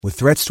With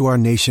threats to our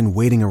nation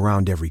waiting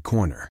around every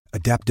corner,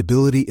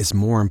 adaptability is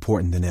more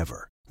important than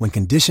ever. When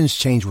conditions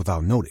change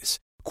without notice,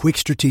 quick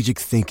strategic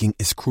thinking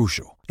is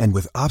crucial. And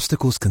with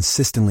obstacles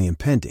consistently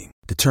impending,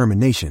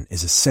 determination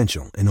is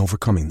essential in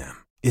overcoming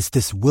them. It's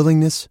this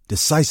willingness,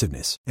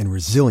 decisiveness, and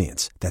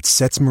resilience that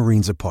sets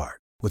Marines apart.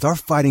 With our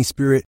fighting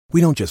spirit, we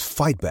don't just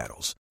fight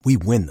battles, we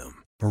win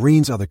them.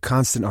 Marines are the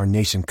constant our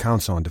nation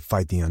counts on to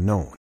fight the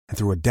unknown. And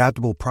through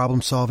adaptable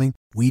problem solving,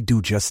 we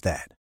do just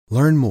that.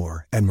 Learn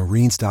more at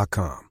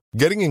marines.com.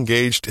 Getting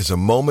engaged is a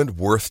moment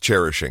worth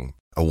cherishing.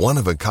 A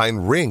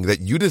one-of-a-kind ring that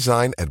you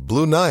design at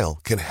Blue Nile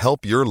can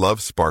help your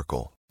love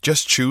sparkle.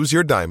 Just choose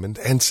your diamond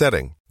and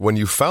setting. When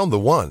you've found the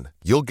one,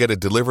 you'll get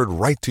it delivered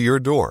right to your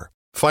door.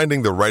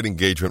 Finding the right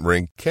engagement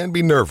ring can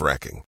be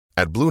nerve-wracking.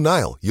 At Blue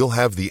Nile, you'll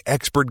have the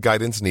expert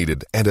guidance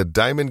needed and a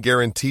diamond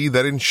guarantee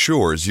that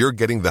ensures you're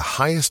getting the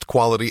highest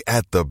quality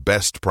at the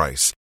best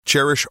price.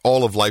 Cherish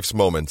all of life's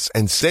moments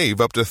and save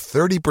up to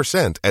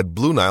 30% at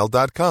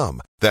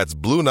BlueNile.com. That's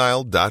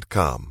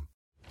BlueNile.com.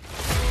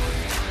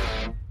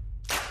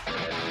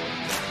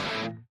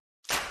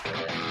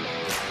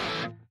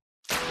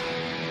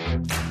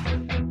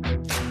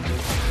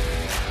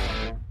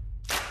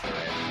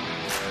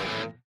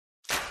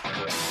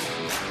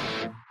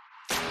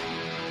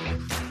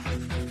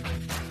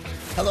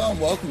 Hello and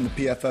welcome to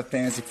PFF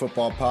Fantasy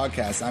Football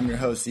Podcast. I'm your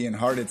host, Ian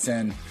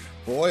Harditson.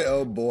 Boy,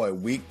 oh boy,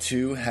 week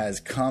 2 has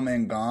come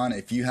and gone.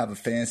 If you have a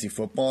fantasy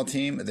football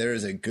team, there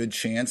is a good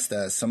chance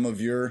that some of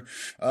your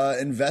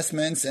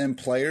investments and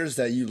players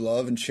that you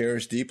love and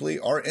cherish deeply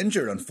are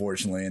injured,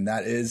 unfortunately. And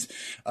that is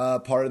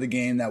part of the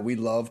game that we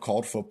love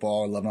called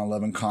football.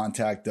 11-on-11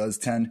 contact does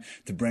tend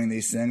to bring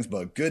these things,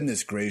 but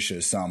goodness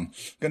gracious, I'm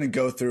going to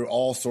go through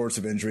all sorts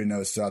of injury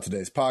notes throughout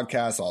today's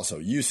podcast, also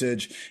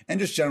usage, and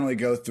just generally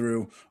go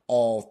through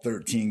all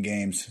 14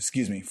 games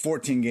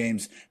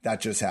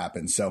that just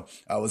happened. So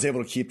I was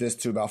able to keep this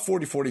to about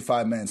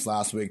 45 minutes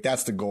last week.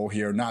 That's the goal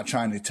here. Not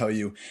trying to tell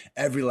you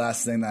every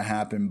last thing that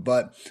happened,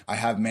 but I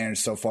have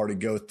managed so far to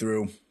go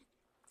through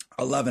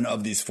 11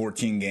 of these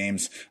 14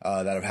 games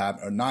that have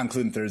happened, not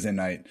including Thursday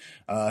night.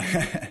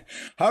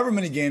 However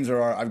many games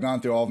there are, I've gone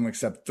through all of them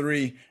except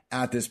 3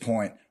 at this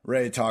point.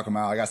 Ready to talk them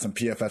out. I got some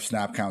PFF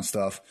snap count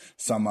stuff,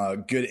 some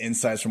good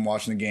insights from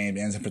watching the game,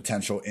 and some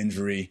potential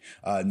injury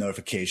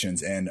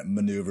notifications and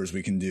maneuvers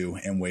we can do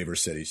in Waiver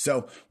City.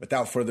 So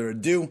without further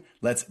ado,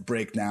 let's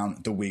break down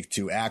the week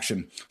 2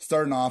 action.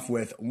 Starting off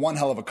with one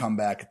hell of a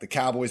comeback. The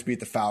Cowboys beat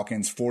the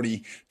Falcons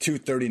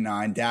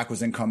 40-39. Dak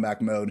was in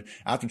comeback mode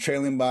after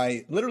trailing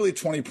by literally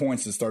 20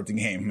 points to start the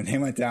game. And they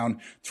went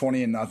down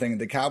 20-0.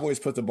 The Cowboys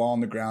put the ball on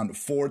the ground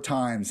 4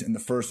 times in the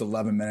first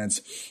 11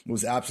 minutes. It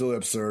was absolutely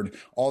absurd.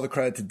 All the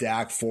credit to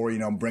Dak for,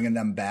 bringing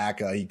them back.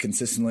 He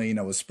consistently,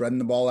 was spreading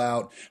the ball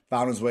out,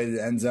 found his way to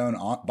the end zone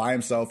by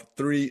himself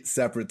 3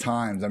 separate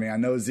times. I mean, I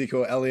know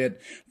Ezekiel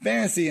Elliott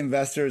fantasy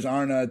investors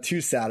aren't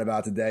too sad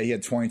about today. He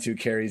had 22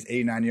 carries,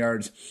 89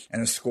 yards,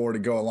 and a score to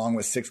go along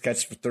with 6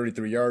 catches for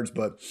 33 yards.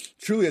 But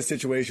truly a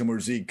situation where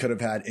Zeke could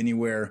have had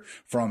anywhere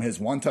from his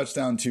 1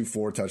 touchdown to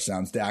 4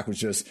 touchdowns. Dak was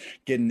just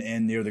getting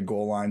in near the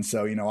goal line.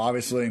 So,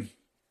 obviously,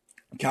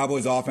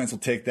 Cowboys offense will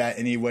take that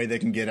any way they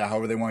can get it,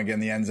 however they want to get in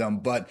the end zone.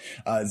 But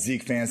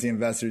Zeke fantasy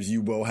investors,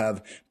 you will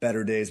have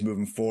better days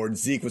moving forward.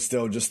 Zeke was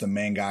still just the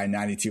main guy,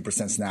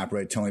 92% snap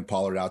rate. Tony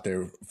Pollard out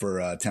there for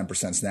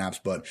 10%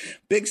 snaps. But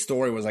big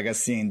story was, I guess,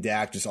 seeing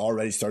Dak just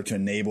already start to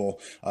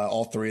enable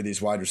all 3 of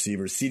these wide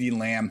receivers. CeeDee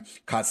Lamb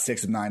caught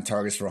 6 of 9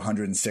 targets for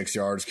 106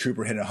 yards.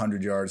 Cooper hit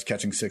 100 yards,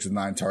 catching 6 of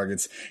 9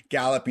 targets.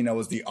 Gallup,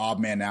 was the odd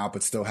man out,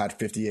 but still had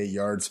 58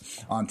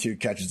 yards on 2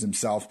 catches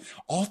himself.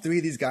 All 3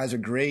 of these guys are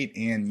great.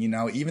 And,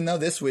 even though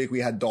this week we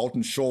had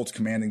Dalton Schultz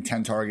commanding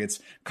 10 targets,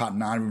 caught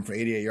 9 of them for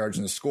 88 yards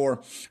in the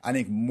score, I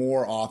think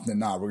more often than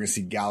not, we're going to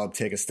see Gallup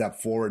take a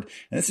step forward.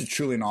 And this is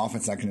truly an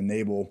offense that can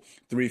enable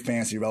 3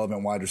 fantasy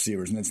relevant wide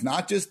receivers. And it's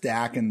not just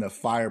Dak and the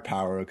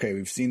firepower. Okay,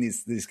 we've seen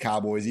these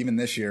Cowboys, even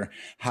this year,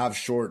 have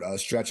short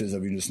stretches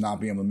of you just not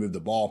being able to move the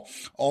ball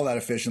all that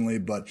efficiently.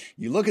 But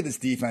you look at this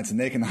defense and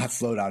they cannot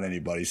slow down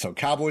anybody. So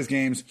Cowboys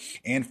games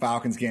and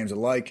Falcons games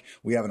alike,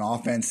 we have an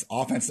offense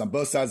on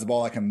both sides of the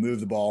ball that can move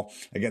the ball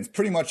against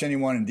pretty much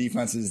anyone, and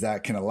defenses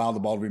that can allow the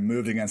ball to be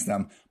moved against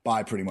them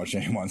by pretty much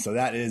anyone. So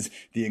that is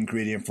the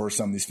ingredient for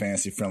some of these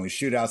fantasy-friendly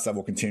shootouts that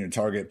we'll continue to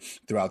target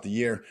throughout the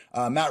year.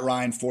 Matt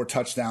Ryan, 4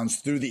 touchdowns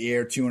through the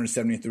air,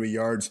 273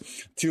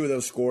 yards. 2 of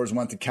those scores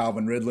went to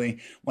Calvin Ridley.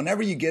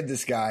 Whenever you give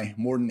this guy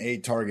more than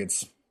 8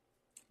 targets,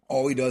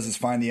 all he does is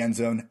find the end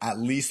zone at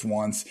least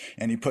once,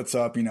 and he puts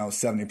up,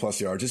 70 plus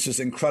yards. It's just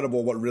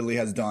incredible what Ridley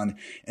has done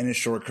in his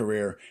short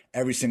career.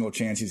 Every single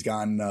chance he's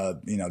gotten,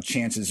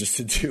 chances just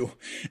to do,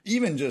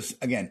 even just,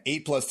 again,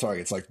 8 plus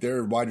targets. Like, there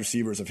are wide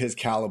receivers of his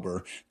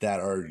caliber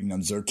that are,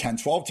 deserve 10,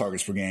 12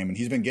 targets per game. And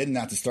he's been getting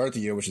that to start the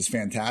year, which is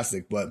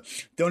fantastic, but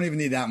don't even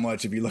need that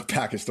much if you look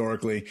back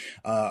historically.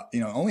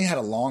 Only had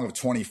a long of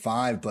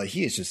 25, but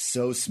he is just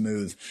so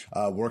smooth,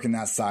 working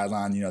that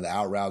sideline, the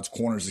out routes,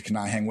 corners that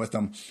cannot hang with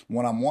him.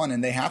 One-on-one, one-on-one,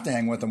 and they have to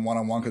hang with him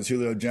one-on-one because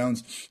Julio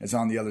Jones is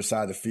on the other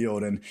side of the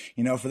field. And,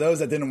 for those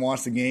that didn't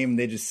watch the game,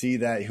 they just see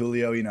that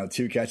Julio,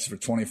 2 catches for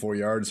 24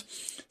 yards.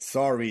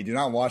 Sorry, do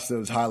not watch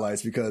those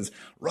highlights because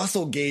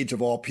Russell Gage,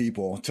 of all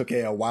people, took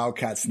a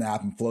wildcat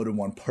snap and floated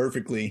one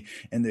perfectly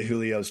into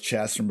Julio's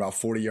chest from about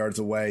 40 yards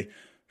away.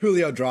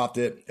 Julio dropped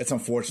it. It's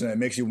unfortunate. It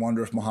makes you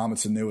wonder if Mohamed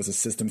Sanu was a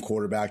system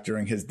quarterback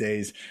during his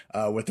days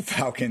with the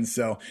Falcons.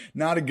 So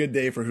not a good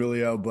day for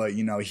Julio, but,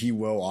 he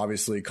will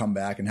obviously come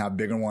back and have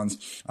bigger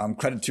ones.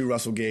 Credit to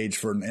Russell Gage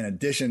for, in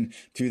addition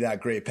to that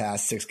great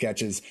pass, 6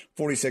 catches,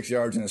 46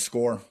 yards and a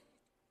score.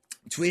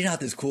 Tweeted out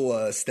this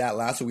cool stat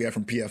last week we had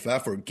from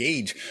PFF where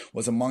Gage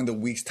was among the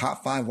week's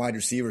top 5 wide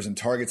receivers and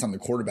targets on the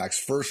quarterback's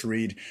first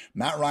read.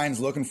 Matt Ryan's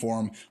looking for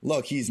him.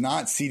 Look, he's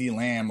not CeeDee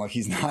Lamb. Like,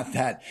 he's not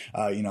that,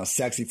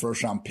 sexy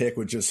first round pick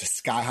with just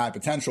sky high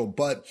potential.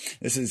 But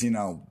this is,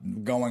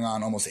 going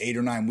on almost 8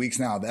 or 9 weeks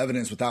now of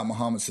evidence without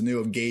Mohamed Sanu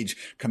of Gage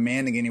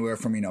commanding anywhere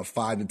from,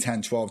 5 to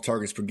 10, 12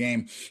 targets per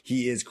game.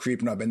 He is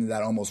creeping up into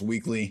that almost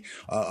weekly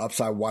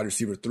upside wide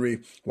receiver 3,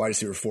 wide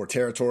receiver 4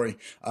 territory.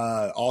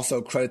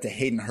 Also credit to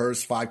Hayden Hurst.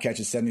 5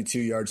 catches, 72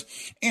 yards,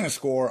 and a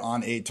score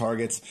on 8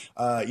 targets.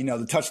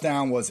 The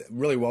touchdown was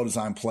really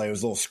well-designed play. It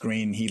was a little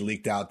screen. He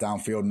leaked out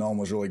downfield. No one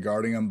was really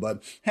guarding him.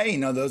 But, hey,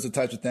 those are the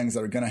types of things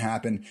that are going to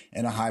happen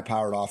in a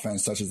high-powered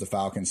offense such as the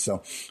Falcons.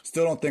 So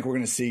still don't think we're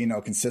going to see,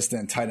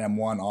 consistent tight end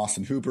 1,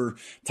 Austin Hooper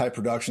type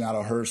production out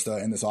of Hurst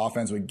in this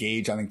offense with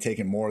Gage, I think,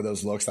 taking more of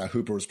those looks that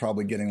Hooper was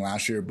probably getting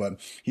last year. But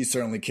he's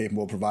certainly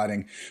capable of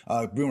providing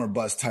boomer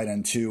bust tight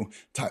end 2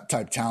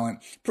 type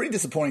talent. Pretty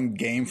disappointing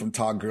game from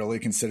Todd Gurley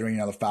considering,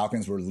 the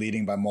Falcons were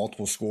leading by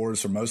multiple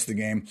scores for most of the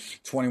game.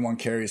 21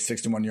 carries,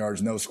 61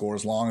 yards, no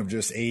scores, long of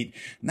just 8.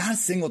 Not a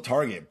single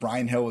target.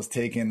 Brian Hill was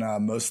taking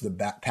most of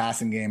the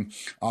passing game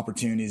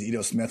opportunities.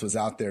 Ito Smith was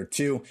out there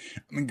too.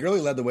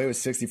 Gurley led the way with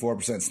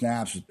 64%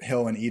 snaps.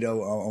 Hill and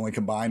Ito only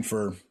combined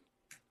for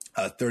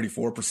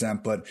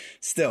 34%, but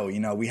still,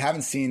 we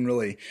haven't seen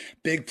really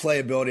big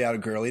playability out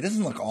of Gurley. It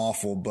doesn't look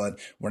awful, but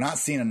we're not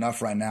seeing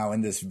enough right now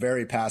in this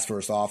very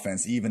pass-first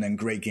offense, even in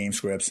great game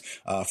scripts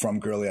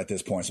from Gurley at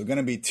this point. So going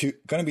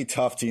to be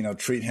tough to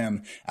treat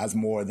him as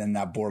more than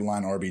that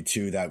borderline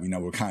RB2 that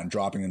we're kind of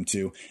dropping him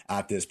to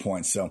at this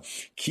point. So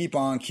keep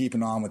on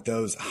keeping on with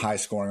those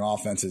high-scoring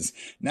offenses.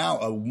 Now,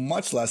 a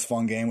much less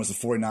fun game was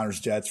the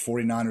 49ers Jets.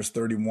 49ers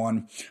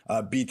 31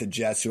 beat the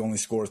Jets, who only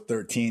scored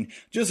 13.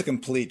 Just a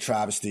complete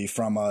travesty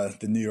from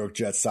the New York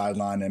Jets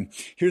sideline. And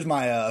here's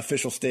my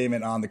official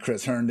statement on the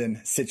Chris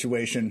Herndon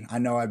situation. I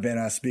know I've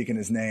been speaking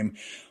his name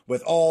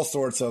with all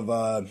sorts of,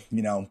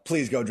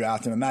 please go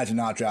draft him. Imagine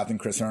not drafting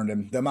Chris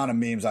Herndon. The amount of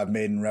memes I've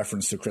made in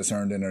reference to Chris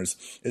Herndon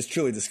is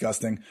truly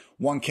disgusting.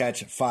 1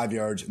 catch, 5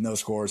 yards, no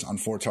scores on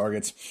 4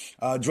 targets.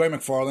 Dre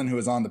McFarland, who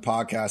was on the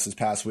podcast this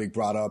past week,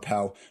 brought up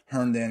how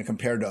Herndon,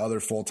 compared to other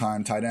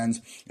full-time tight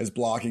ends, is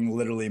blocking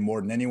literally more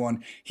than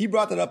anyone. He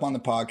brought that up on the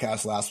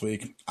podcast last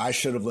week. I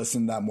should have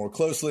listened to that more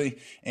closely.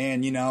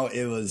 And,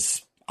 it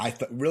was... I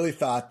really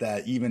thought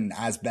that even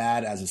as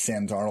bad as the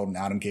Sam Darnold and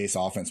Adam Gase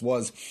offense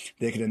was,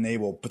 they could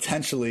enable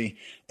potentially,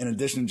 in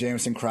addition to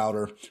Jamison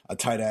Crowder, a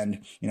tight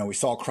end. We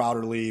saw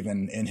Crowder leave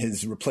and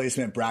his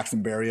replacement,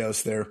 Braxton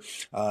Berrios, their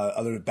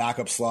other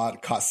backup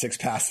slot, caught 6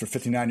 passes for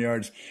 59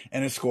 yards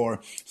and a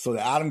score. So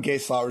the Adam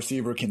Gase slot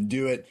receiver can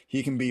do it.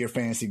 He can be your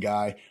fantasy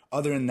guy.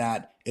 Other than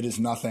that, it is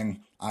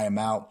nothing. I am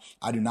out.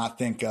 I do not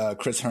think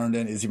Chris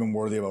Herndon is even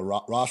worthy of a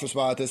roster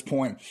spot at this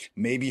point.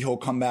 Maybe he'll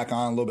come back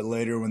on a little bit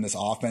later when this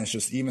offense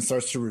just even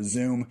starts to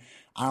resume,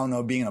 I don't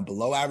know, being a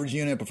below average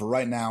unit. But for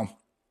right now,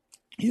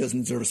 he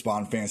doesn't deserve a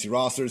spot in fantasy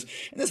rosters.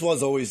 And this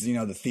was always,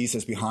 the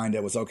thesis behind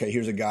it was, okay,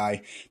 here's a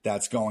guy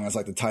that's going as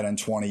like the tight end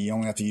 20. You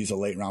only have to use a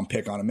late round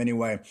pick on him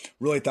anyway.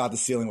 Really thought the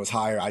ceiling was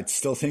higher. I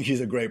still think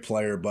he's a great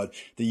player, but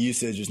the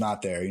usage is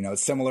not there.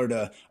 It's similar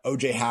to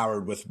OJ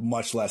Howard with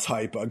much less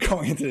hype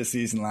going into the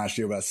season last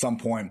year. But at some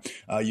point,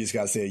 you just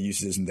got to say the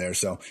usage isn't there.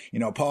 So,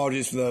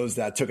 apologies for those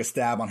that took a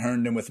stab on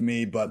Herndon with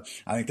me, but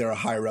I think there are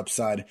higher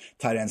upside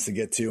tight ends to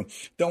get to.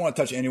 Don't want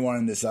to touch anyone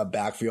in this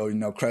backfield.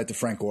 Credit to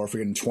Frank Gore for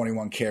getting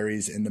 21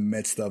 carries in the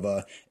midst of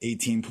a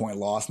 18-point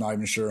loss. Not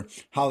even sure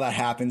how that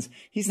happens.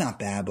 He's not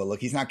bad, but look,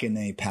 he's not getting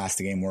any pass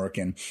to game work.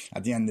 And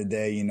at the end of the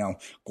day,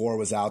 Gore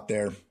was out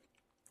there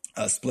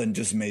splitting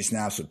just as many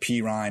snaps with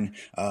Pirine,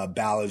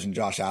 Ballage, and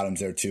Josh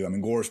Adams there too.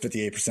 Gore's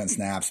 58%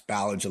 snaps,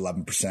 Ballage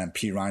 11%,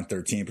 Pirine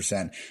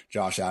 13%,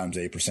 Josh Adams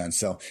 8%.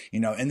 So,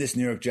 in this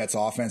New York Jets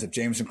offense, if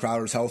Jamison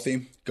Crowder is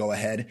healthy, go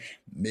ahead.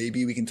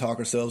 Maybe we can talk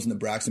ourselves into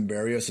Braxton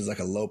Berrios as like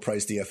a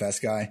low-price DFS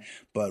guy.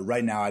 But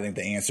right now, I think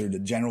the answer to the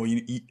general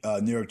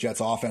New York Jets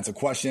offensive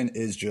question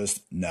is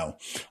just no.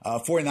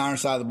 49ers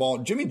side of the ball,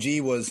 Jimmy G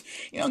was,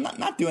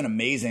 not doing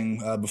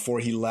amazing before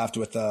he left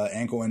with an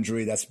ankle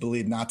injury that's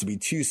believed not to be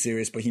too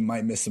serious, but he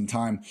might miss some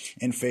time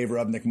in favor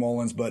of Nick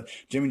Mullins. But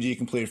Jimmy G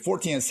completed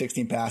 14 and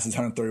 16 passes,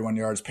 131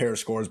 yards, pair of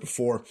scores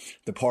before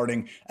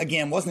departing.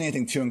 Again, wasn't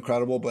anything too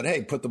incredible, but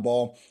hey, put the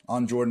ball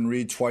on Jordan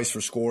Reed twice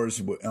for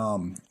scores,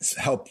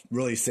 helped really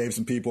really saved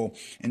some people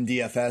in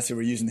DFS who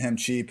were using him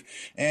cheap.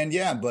 And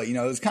yeah, but it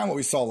was kind of what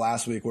we saw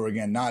last week, where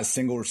again, not a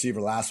single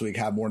receiver last week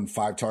had more than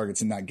 5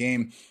 targets in that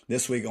game.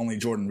 This week, only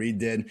Jordan Reed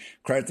did.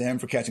 Credit to him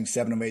for catching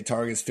 7 of 8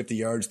 targets, 50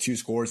 yards, 2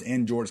 scores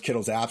in George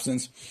Kittle's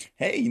absence.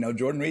 Hey,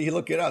 Jordan Reed, he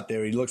looked good out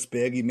there. He looks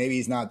big. Maybe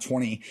he's not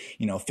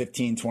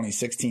 2015,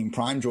 2016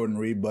 prime Jordan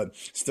Reed, but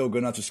still good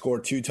enough to score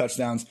 2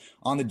 touchdowns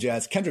on the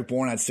Jets. Kendrick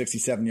Bourne had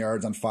 67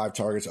 yards on 5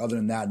 targets. Other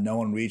than that, no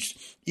one reached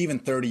even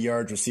 30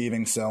 yards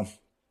receiving. So,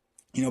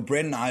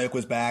 Brandon Ayuk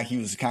was back. He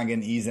was kind of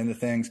getting eased into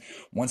things.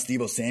 Once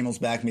Deebo Samuel's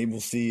back, maybe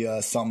we'll see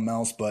something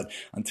else. But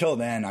until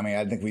then,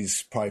 I think we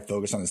just probably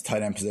focus on his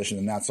tight end position,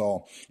 and that's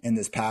all in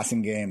this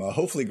passing game.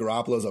 Hopefully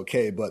Garoppolo's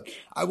okay. But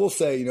I will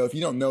say, if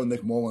you don't know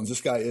Nick Mullins,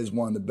 this guy is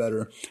one of the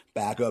better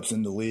backups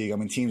in the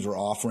league. Teams were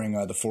offering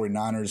the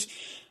 49ers,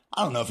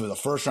 I don't know if it was a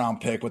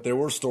first-round pick, but there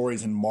were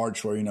stories in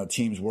March where,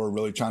 teams were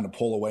really trying to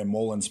pull away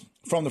Mullins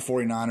from the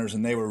 49ers,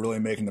 and they were really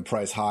making the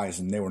price highs,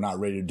 and they were not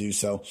ready to do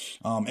so.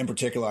 In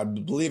particular, I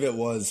believe it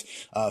was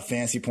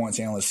Fantasy Points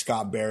analyst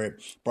Scott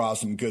Barrett brought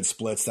some good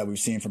splits that we've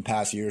seen from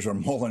past years where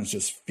Mullins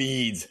just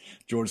feeds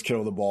George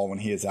Kittle the ball when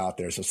he is out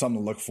there. So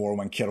something to look for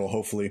when Kittle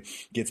hopefully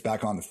gets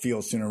back on the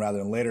field sooner rather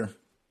than later.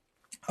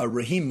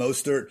 Raheem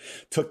Mostert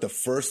took the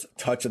first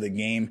touch of the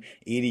game,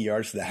 80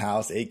 yards to the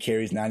house, 8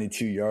 carries,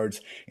 92 yards,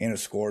 and a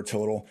score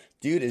total.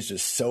 Dude is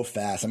just so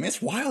fast.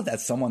 It's wild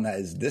that someone that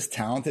is this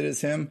talented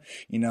as him,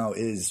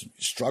 is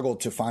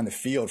struggled to find the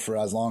field for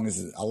as long as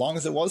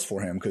it was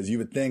for him. Cause you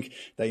would think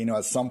that,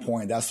 at some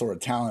point that sort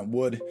of talent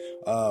would,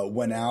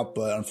 win out,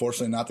 but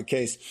unfortunately not the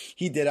case.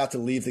 He did have to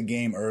leave the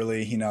game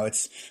early.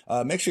 It's,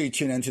 make sure you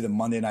tune into the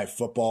Monday Night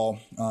Football,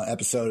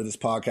 episode of this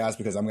podcast,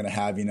 because I'm going to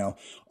have,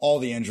 all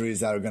the injuries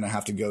that are going to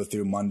have to go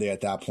through Monday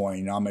at that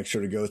point. I'll make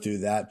sure to go through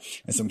that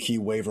and some key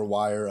waiver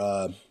wire,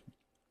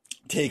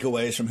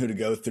 takeaways from who to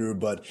go through.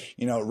 But,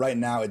 right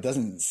now it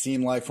doesn't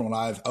seem like from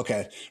what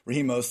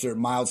Raheem Mostert,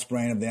 mild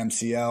sprain of the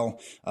MCL.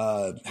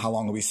 How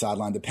long will be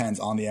sidelined depends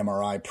on the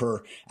MRI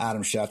per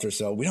Adam Schefter.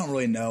 So we don't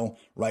really know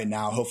right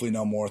now. Hopefully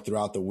know more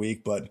throughout the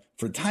week, but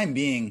for the time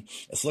being,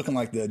 it's looking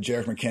like the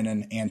Jerick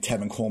McKinnon and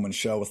Tevin Coleman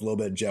show with a little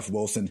bit of Jeff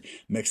Wilson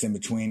mixed in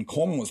between.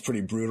 Coleman was pretty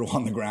brutal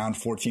on the ground,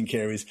 14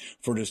 carries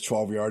for just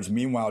 12 yards.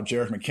 Meanwhile,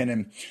 Jerick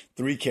McKinnon,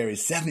 3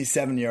 carries,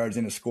 77 yards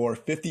in a score,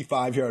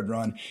 55-yard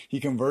run. He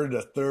converted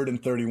a 3rd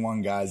and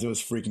 31, guys. It was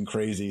freaking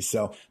crazy.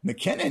 So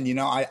McKinnon,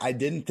 I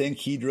didn't think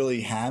he'd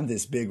really have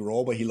this big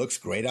role, but he looks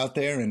great out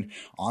there. And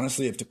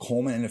honestly, if the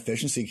Coleman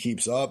inefficiency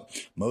keeps up,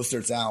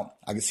 Mostert's out,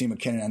 I could see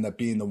McKinnon end up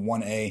being the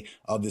 1A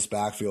of this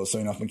backfield. So,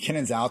 if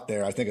McKinnon's out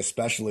there, I think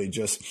especially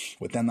just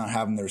with them not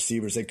having the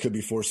receivers, they could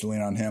be forced to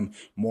lean on him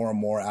more and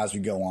more as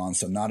we go on.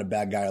 So not a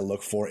bad guy to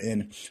look for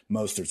in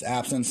Mostert's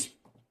absence.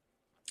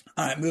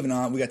 All right, moving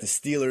on. We got the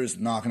Steelers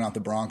knocking out the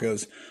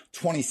Broncos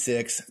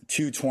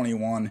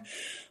 26-21.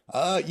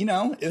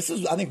 This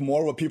is, I think,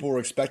 more what people were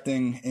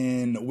expecting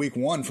in week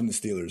 1 from the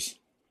Steelers.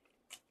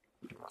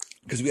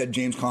 Because we had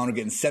James Conner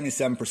getting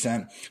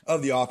 77%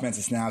 of the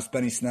offensive snaps.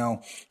 Benny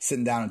Snell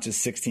sitting down at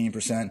just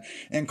 16%.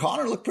 And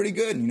Conner looked pretty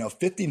good.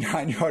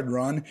 59-yard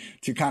run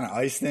to kind of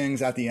ice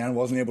things at the end.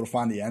 Wasn't able to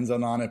find the end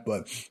zone on it,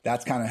 but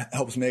that's kind of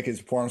helps make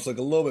his performance look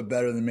a little bit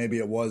better than maybe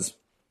it was.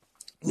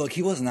 Look,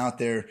 he wasn't out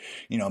there,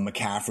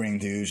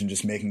 McCaffreying dudes and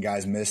just making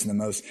guys miss in the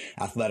most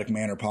athletic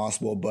manner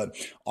possible. But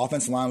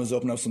offensive line was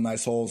opening up some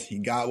nice holes. He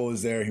got what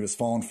was there. He was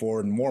falling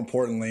forward. And more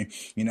importantly,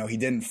 he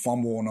didn't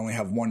fumble and only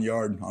have 1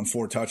 yard on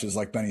 4 touches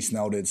like Benny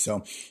Snell did.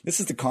 So this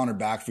is the Conner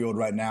backfield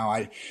right now.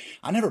 I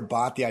never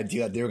bought the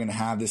idea that they were going to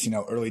have this,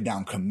 early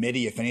down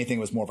committee. If anything,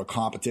 it was more of a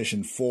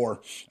competition for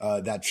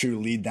that true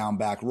lead down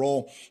back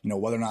role.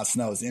 Whether or not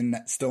Snell is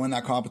still in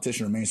that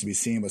competition remains to be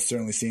seen, but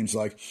certainly seems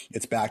like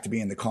it's back to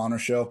being the Conner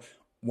show.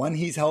 When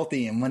he's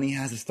healthy and when he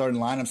has a starting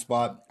lineup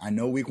spot, I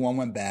know week 1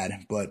 went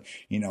bad, but,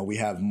 we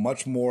have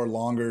much more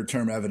longer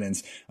term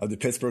evidence of the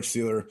Pittsburgh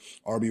Steelers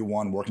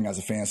RB1 working as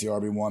a fantasy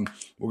RB1.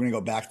 We're going to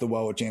go back to the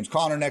well with James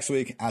Conner next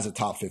week as a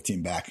top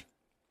 15 back.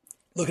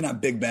 Looking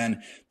at Big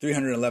Ben,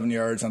 311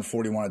 yards on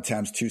 41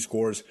 attempts, 2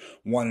 scores,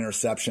 1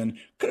 interception.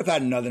 Could have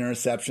had another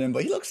interception,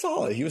 but he looked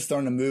solid. He was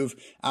starting to move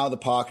out of the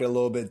pocket a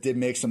little bit, did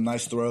make some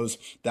nice throws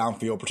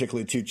downfield,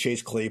 particularly to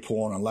Chase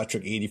Claypool, an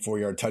electric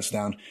 84-yard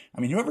touchdown.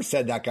 Whoever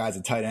said that guy's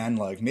a tight end,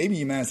 maybe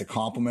you meant as a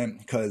compliment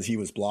because he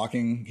was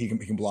blocking. He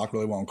can block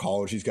really well in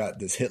college. He's got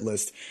this hit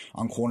list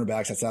on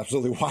cornerbacks. That's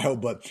absolutely wild,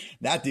 but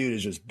that dude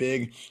is just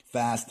big,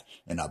 fast,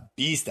 and a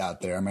beast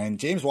out there.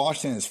 James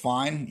Washington is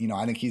fine.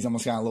 I think he's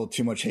almost got a little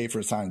too much hate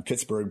for his time in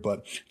Pittsburgh,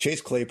 but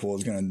Chase Claypool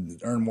is going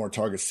to earn more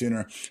targets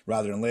sooner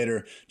rather than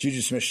later. Juju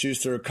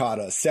Smith-Schuster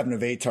caught 7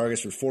 of 8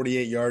 targets for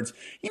 48 yards.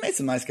 He made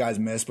some nice guys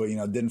miss, but,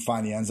 didn't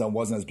find the end zone.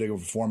 Wasn't as big of a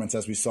performance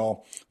as we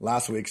saw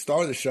last week.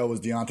 Star of the show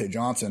was Deontay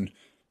Johnson.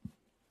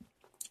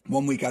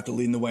 1 week after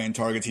leading the way in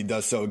targets, he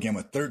does so again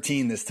with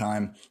 13 this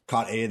time.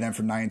 Caught 8 of them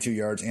for 92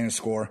 yards and a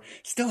score.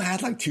 Still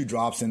had 2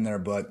 drops in there,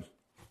 but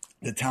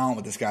the talent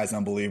with this guy is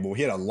unbelievable.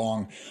 He had a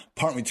long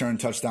punt return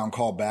touchdown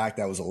call back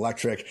that was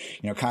electric.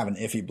 Kind of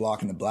an iffy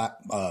block in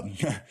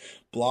the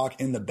block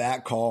in the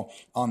back call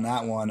on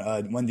that one.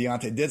 When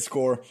Deontay did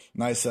score,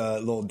 nice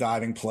little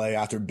diving play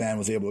after Ben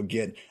was able to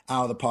get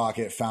out of the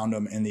pocket, found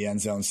him in the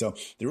end zone. So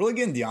they're really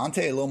getting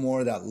Deontay a little more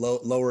of that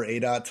lower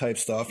ADOT type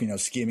stuff,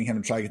 scheming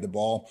him to try to get the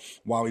ball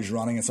while he's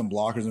running and some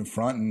blockers in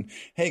front. And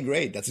hey,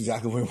 great. That's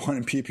exactly what we want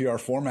in PPR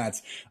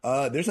formats.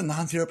 There's a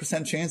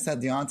non-0% chance that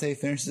Deontay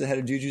finishes ahead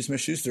of Juju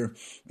Smith-Schuster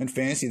in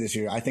fantasy this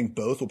year. I think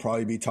both will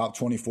probably be top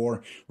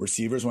 24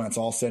 receivers when it's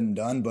all said and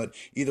done. But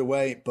either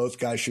way, both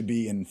guys should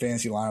be in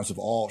fantasy lineups of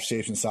all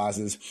shapes and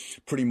sizes,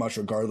 pretty much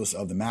regardless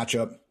of the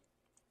matchup.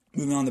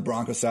 Moving on the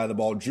Broncos side of the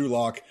ball, Drew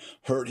Lock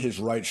hurt his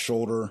right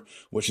shoulder,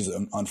 which is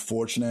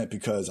unfortunate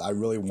because I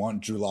really want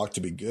Drew Lock to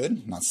be good.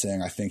 I'm not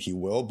saying I think he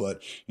will,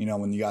 but,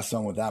 when you got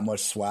someone with that much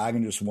swag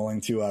and just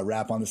willing to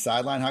rap on the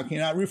sideline, how can you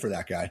not root for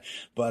that guy?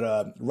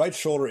 But right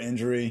shoulder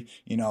injury,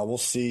 we'll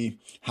see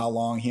how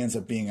long he ends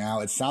up being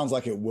out. It sounds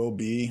like it will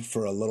be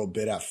for a little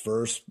bit at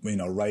first.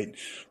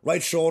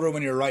 Right shoulder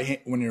when you're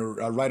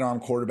a right arm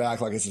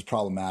quarterback, like this is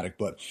problematic.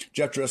 But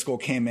Jeff Driscoll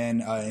came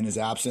in his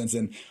absence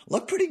and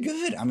looked pretty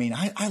good. I mean,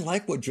 I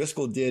like what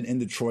Driscoll did in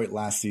Detroit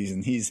last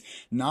season. He's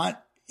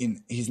not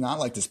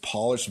like this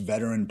polished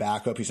veteran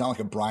backup. He's not like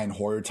a Brian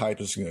Hoyer type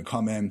who's going to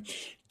come in,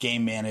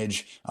 game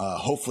manage,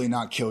 hopefully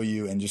not kill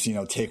you and just,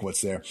 take what's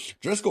there.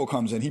 Driscoll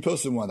comes in. He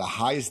posted one of the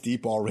highest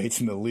deep ball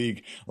rates in the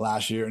league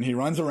last year, and he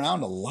runs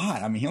around a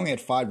lot. I mean, he only had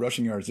 5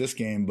 rushing yards this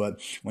game,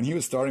 but when he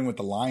was starting with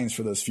the Lions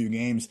for those few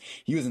games,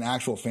 he was an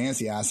actual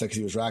fantasy asset because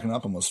he was racking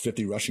up almost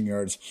 50 rushing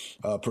yards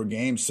per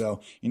game.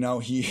 So,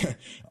 he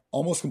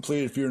almost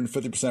completed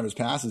 50% of his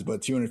passes,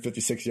 but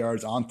 256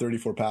 yards on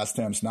 34 pass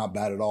attempts, not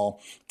bad at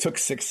all. Took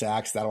 6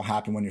 sacks. That'll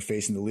happen when you're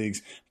facing the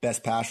league's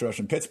best pass rush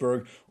in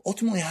Pittsburgh.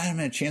 Ultimately, I had him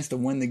a chance to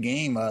win the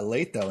game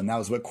late, though, and that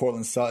was with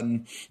Cortland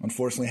Sutton,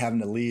 unfortunately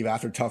having to leave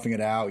after toughing it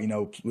out,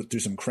 through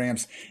some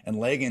cramps and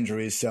leg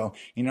injuries. So,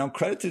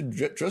 credit to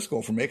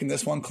Driscoll for making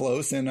this one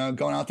close and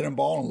going out there and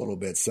balling a little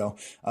bit. So,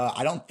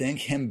 I don't think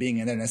him being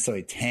in there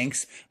necessarily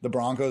tanks the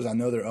Broncos. I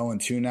know they're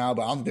 0-2 now,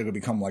 but I don't think they're going to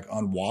become like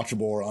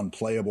unwatchable or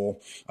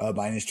unplayable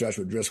by any stretch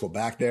with Driscoll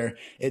back there.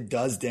 It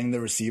does ding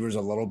the receivers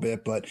a little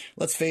bit, but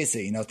let's face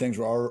it, things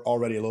were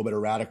already a little bit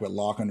erratic with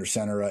Locke under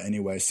center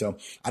anyway. So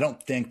I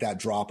don't think that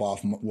drop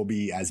off will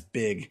be as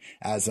big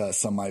as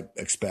some might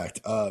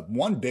expect.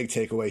 One big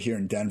takeaway here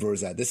in Denver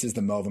is that this is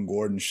the Melvin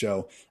Gordon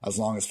show as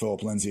long as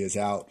Philip Lindsay is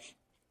out.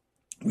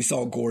 We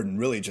saw Gordon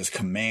really just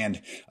command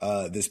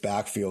this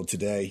backfield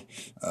today.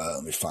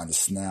 Let me find the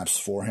snaps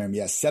for him.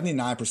 Yeah,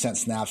 79%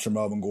 snaps for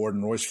Melvin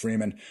Gordon. Royce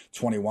Freeman,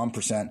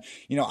 21%.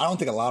 I don't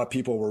think a lot of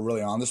people were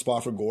really on the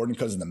spot for Gordon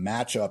because of the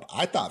matchup.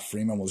 I thought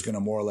Freeman was going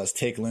to more or less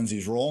take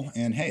Lindsay's role,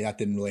 and hey, that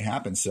didn't really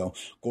happen. So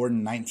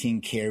Gordon,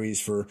 19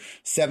 carries for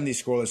 70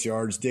 scoreless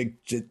yards, did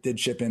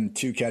chip in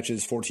 2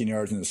 catches, 14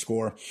 yards in the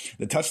score.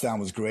 The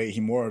touchdown was great. He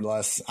more or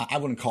less, I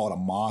wouldn't call it a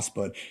moss,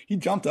 but he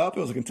jumped up.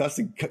 It was a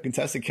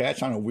contested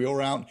catch on a wheel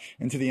route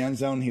into the end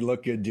zone. He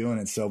looked good doing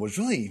it. So was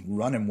really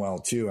running well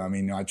too. I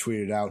mean, I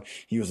tweeted out,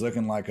 he was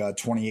looking like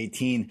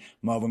 2018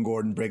 Melvin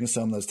Gordon, breaking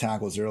some of those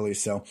tackles early.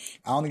 So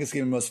I don't think it's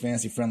going to be the most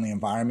fantasy friendly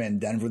environment in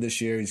Denver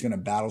this year. He's going to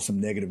battle some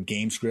negative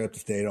game script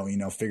if they don't,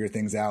 figure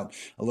things out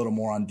a little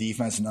more on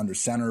defense and under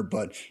center.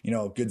 But,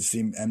 good to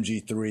see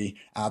MG3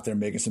 out there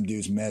making some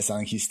dudes miss. I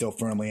think he's still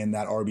firmly in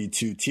that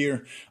RB2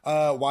 tier.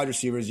 Wide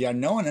receivers. Yeah,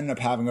 no one ended up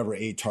having over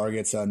 8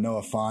 targets.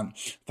 Noah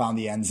Fant found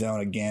the end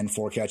zone again,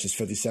 4 catches,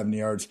 57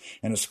 yards.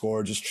 And a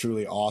score, just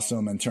truly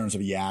awesome in terms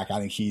of yak. I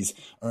think he's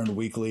earned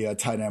weekly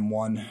tight end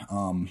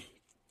 1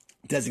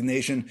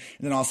 designation. And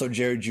then also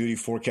Jerry Jeudy,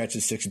 4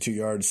 catches, 62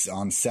 yards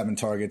on 7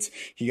 targets.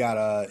 He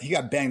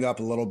got banged up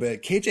a little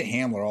bit. KJ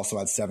Hamler also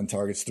had 7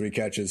 targets, 3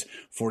 catches,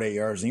 48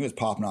 yards, and he was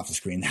popping off the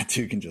screen. That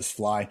dude can just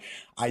fly.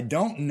 I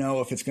don't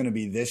know if it's going to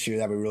be this year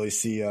that we really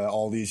see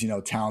all these,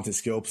 talented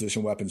skill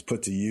position weapons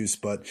put to use.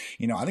 But,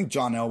 I think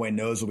John Elway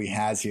knows what he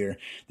has here.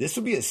 This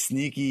would be a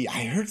sneaky,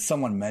 I heard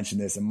someone mention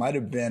this. It might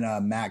have been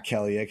Matt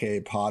Kelly,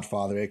 a.k.a.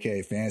 Podfather,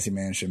 a.k.a. Fantasy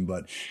Mansion.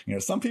 But,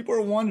 some people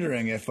are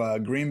wondering if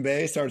Green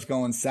Bay starts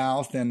going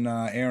south and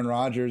Aaron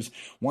Rodgers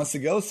wants to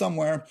go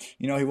somewhere,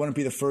 he wouldn't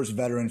be the first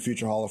veteran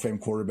future Hall of Fame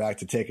quarterback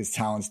to take his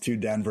talents to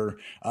Denver.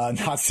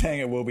 Not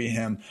saying it will be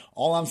him.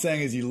 All I'm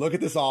saying is you look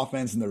at this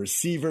offense and the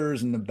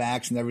receivers and the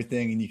backs and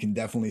everything, and you can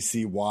definitely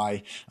see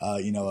why,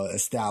 an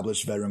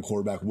established veteran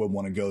quarterback would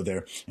want to go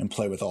there and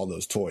play with all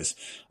those toys.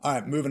 All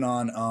right, moving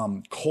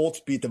on. Colts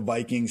beat the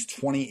Vikings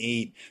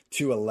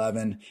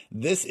 28-11.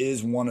 This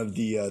is one of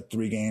the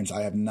 3 games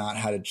I have not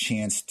had a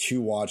chance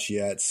to watch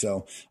yet.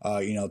 So,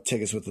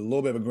 take us with a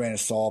little bit of a grain of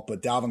salt,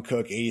 but Dalvin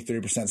Cook,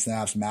 83%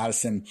 snaps,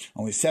 Madison,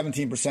 only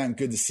 17%.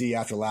 Good to see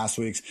after last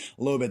week's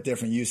a little bit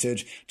different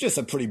usage. Just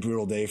a pretty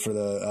brutal day for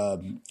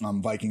the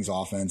Vikings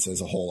offense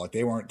as a whole. Like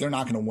they're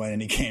not going to win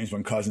any games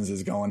when Cousins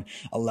is going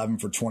 11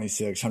 for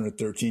 26,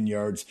 113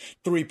 yards,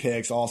 3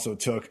 picks, also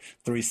took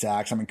 3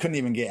 sacks. I mean, couldn't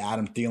even get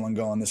Adam Thielen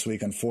going this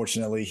week.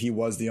 Unfortunately, he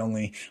was the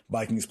only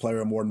Vikings player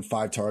with more than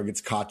 5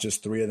 targets, caught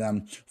just 3 of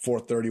them for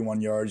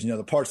 31 yards.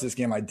 The parts of this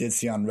game I did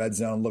see on Red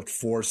Zone looked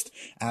forced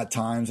at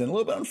times and a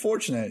little bit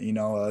unfortunate.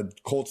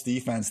 dominant, Colts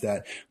defense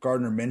that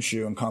Gardner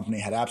Minshew and company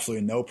had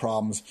absolutely no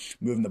problems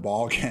moving the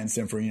ball against.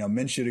 And for,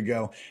 Minshew to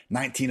go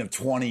 19 of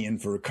 20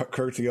 and for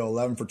Kirk to go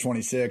 11 for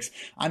 26.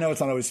 I know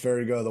it's not always fair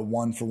to go the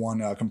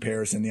 1-for-1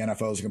 comparison. The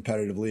NFL is a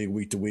competitive league.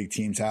 Week to week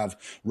teams have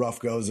rough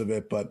goes of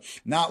it, but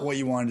not what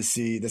you wanted to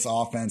see. This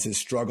offense is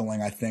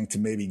struggling, I think, to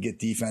maybe get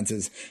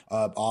defenses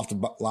off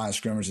the line of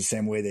scrimmage the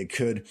same way they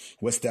could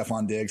with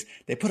Stephon Diggs.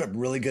 They put up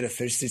really good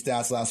efficiency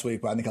stats last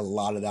week, but I think a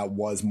lot of that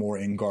was more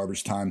in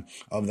garbage time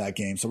of that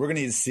game. So we're going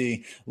to need to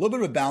see a little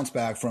bit of a bounce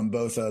back from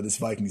both this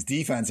Vikings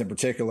defense in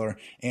particular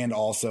and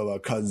also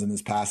Cousins in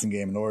this passing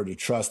game in order to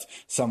trust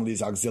some of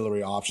these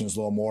auxiliary options a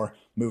little more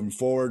moving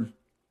forward.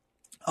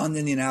 On the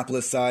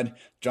Indianapolis side,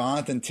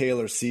 Jonathan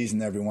Taylor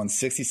seasoned everyone,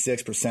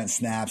 66%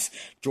 snaps.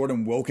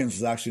 Jordan Wilkins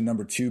was actually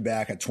number 2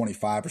 back at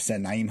 25%.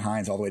 Nyheim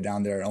Hines all the way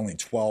down there at only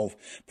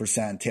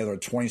 12%. Taylor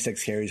had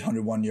 26 carries,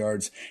 101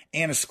 yards,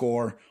 and a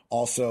score.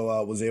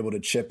 Also was able to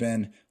chip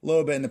in a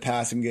little bit in the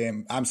passing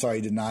game. I'm sorry,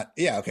 he did not.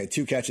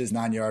 2 catches,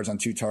 9 yards on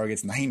 2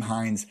 targets. Nyheim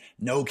Hines,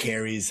 no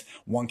carries,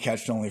 1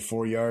 catch to only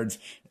 4 yards.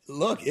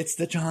 Look, it's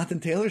the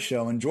Jonathan Taylor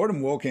show. And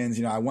Jordan Wilkins,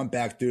 I went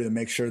back through to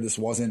make sure this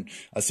wasn't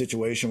a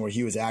situation where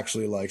he was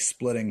actually like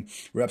splitting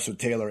reps with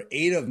Taylor.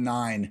 8 of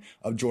 9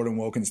 of Jordan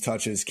Wilkins'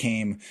 touches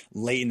came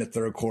late in the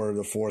third quarter of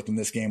the fourth, when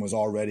this game was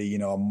already,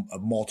 a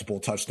multiple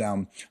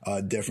touchdown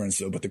difference.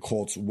 But the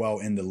Colts well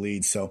in the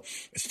lead. So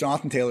it's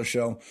Jonathan Taylor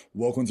show.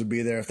 Wilkins would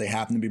be there if they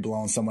happen to be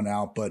blowing someone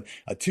out. But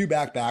a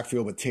 2-back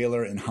backfield with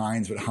Taylor and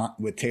Hines,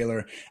 with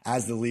Taylor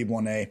as the lead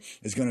 1A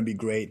is going to be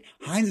great.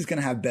 Hines is going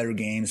to have better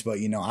games, but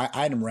I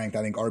had him ranked,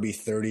 I think, RB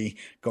 30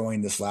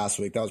 going this last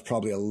week. That was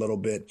probably a little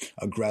bit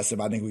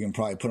aggressive. I think we can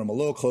probably put him a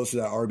little closer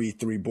to that RB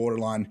 3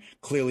 borderline.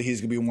 Clearly,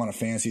 he's going to be one of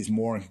Fantasy's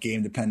more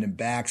game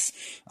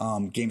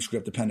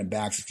script dependent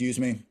backs,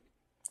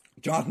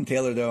 Jonathan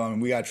Taylor, though,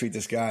 we got to treat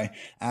this guy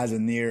as a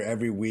near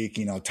every week,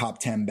 top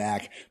 10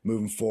 back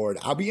moving forward.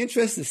 I'll be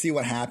interested to see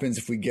what happens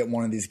if we get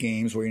one of these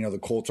games where, the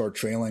Colts are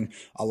trailing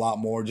a lot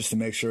more, just to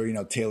make sure,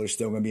 Taylor's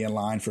still going to be in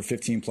line for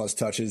 15 plus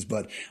touches.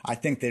 But I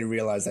think they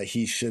realize that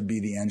he should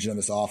be the engine of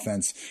this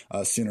offense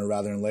sooner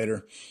rather than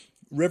later.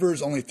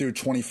 Rivers only threw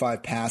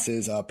 25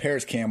 passes.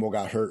 Paris Campbell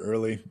got hurt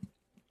early.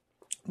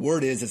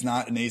 Word is it's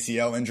not an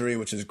ACL injury,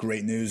 which is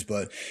great news,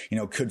 but,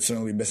 could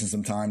certainly be missing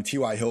some time.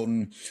 T.Y.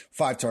 Hilton,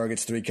 5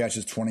 targets, 3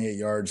 catches, 28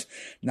 yards.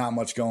 Not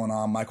much going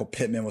on. Michael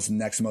Pittman was the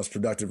next most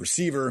productive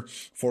receiver,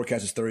 4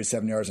 catches,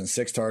 37 yards, and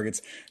 6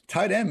 targets.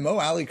 Tight end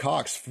Mo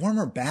Alley-Cox,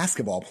 former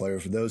basketball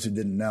player, for those who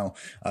didn't know,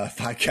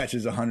 5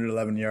 catches,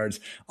 111 yards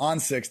on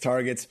 6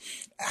 targets.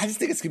 I just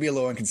think it's going to be a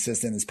little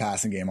inconsistent in this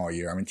passing game all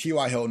year.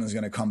 T.Y. Hilton is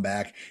going to come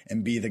back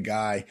and be the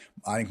guy,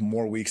 I think,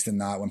 more weeks than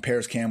not. When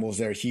Paris Campbell's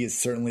there, he is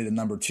certainly the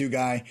number 2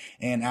 guy.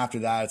 And after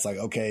that, it's like,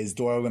 okay, is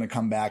Doyle going to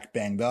come back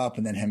banged up?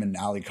 And then him and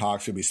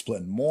Alley-Cox will be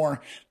splitting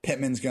more.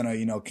 Pittman's going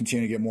to,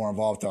 continue to get more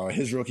involved throughout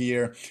his rookie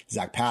year.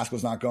 Zach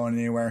Pascal's not going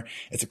anywhere.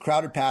 It's a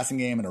crowded passing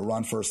game and a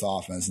run-first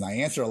offense. And I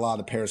answer a lot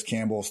of Paris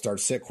Campbell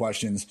start-sit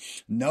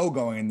questions, no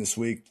going in this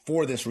week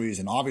for this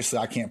reason. Obviously,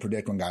 I can't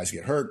predict when guys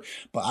get hurt,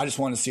 but I just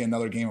want to see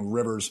another game of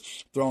Rivers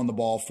throwing the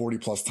ball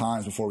 40-plus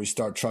times before we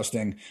start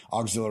trusting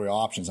auxiliary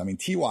options.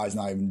 T.Y. is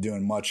not even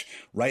doing much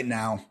right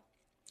now.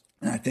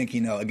 And I think,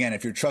 again,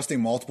 if you're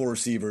trusting multiple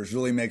receivers,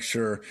 really make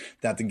sure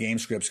that the game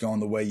script's going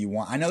the way you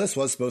want. I know this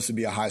was supposed to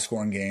be a high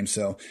scoring game,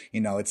 so,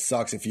 it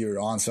sucks if you're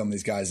on some of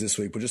these guys this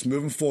week. But just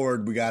moving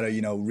forward, we got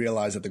to,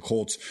 realize that the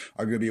Colts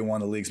are going to be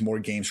one of the league's more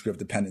game script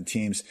dependent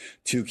teams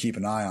to keep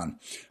an eye on.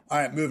 All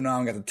right, moving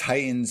on. We got the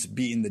Titans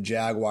beating the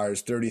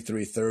Jaguars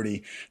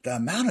 33-30. The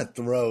amount of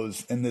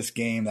throws in this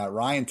game that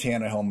Ryan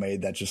Tannehill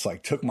made that just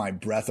took my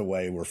breath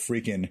away were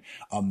freaking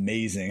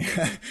amazing.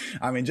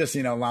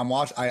 When I'm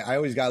watching, I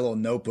always got a little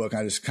notebook.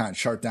 I just kind of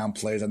chart down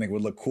plays I think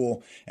would look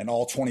cool. And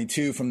all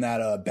 22 from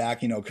that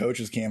back,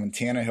 coaches cam, and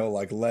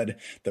Tannehill led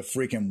the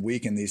freaking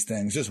week in these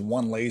things. Just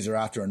one laser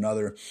after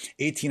another.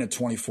 18 of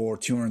 24,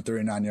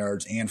 239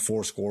 yards and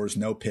 4 scores,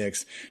 no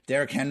picks.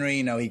 Derrick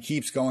Henry, he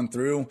keeps going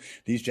through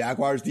these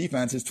Jaguars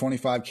defense is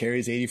 25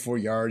 carries, 84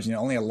 yards,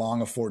 only a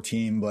long of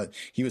 14, but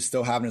he was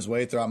still having his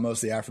way throughout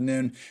most of the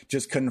afternoon.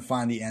 Just couldn't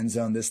find the end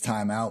zone this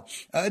time out.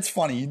 It's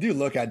funny. You do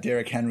look at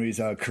Derrick Henry's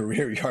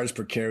career yards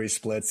per carry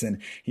splits, and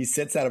he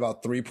sits at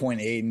about 3.8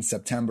 in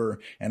September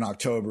and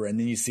October. And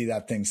then you see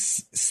that thing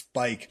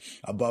spike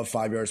above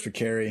 5 yards per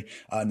carry,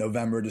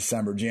 November,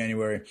 December,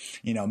 January.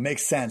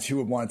 Makes sense. Who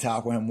would want to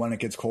tackle him when it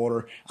gets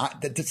colder?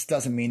 That just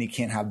doesn't mean he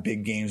can't have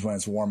big games when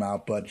it's warm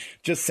out, but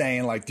just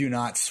saying, do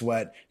not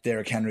sweat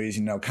Derrick Henry's,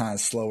 kind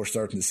of slower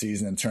start to the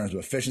season in terms of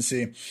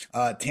efficiency.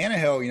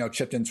 Tannehill,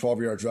 chipped in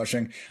 12 yards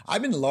rushing.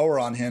 I've been lower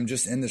on him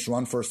just in this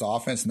run first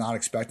offense, not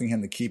expecting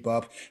him to keep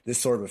up this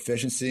sort of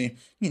efficiency.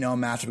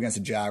 Matchup against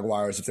the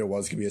Jaguars, if there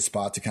was going to be a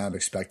spot to kind of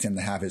expect him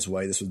to have his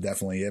way, this was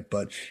definitely it.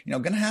 But,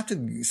 going to have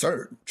to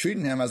start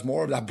treating him as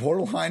more of that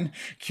borderline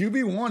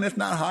QB1, if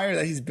not higher,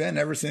 that he's been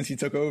ever since he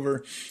took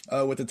over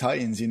with the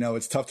Titans.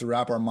 It's tough to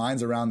wrap our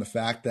minds around the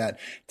fact that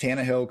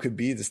Tannehill could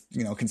be this,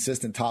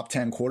 consistent top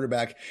 10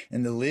 quarterback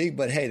in the league.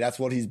 But hey, that's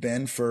what he's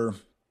been for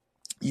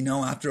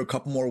after a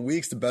couple more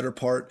weeks, the better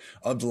part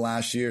of the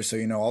last year. So,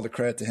 all the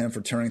credit to him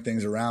for turning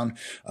things around,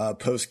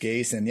 post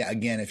Gase. And yeah,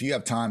 again, if you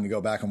have time to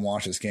go back and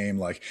watch this game,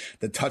 like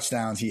the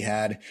touchdowns he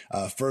had,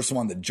 first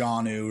one to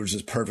Jonnu was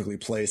just perfectly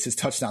placed. His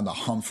touchdown to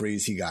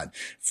Humphreys, he got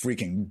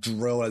freaking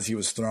drilled as he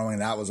was throwing.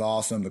 That was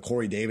awesome. The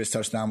Corey Davis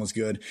touchdown was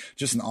good.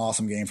 Just an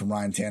awesome game from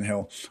Ryan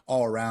Tannehill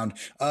all around.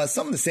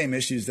 Some of the same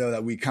issues though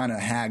that we kind of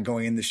had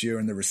going in this year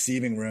in the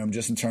receiving room,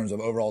 just in terms of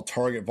overall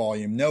target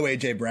volume. No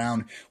AJ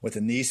Brown with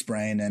a knee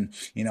sprain. And,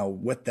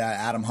 with that,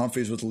 Adam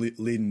Humphries was the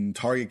leading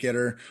target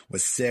getter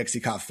with 6. He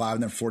caught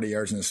 540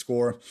 yards in the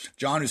score.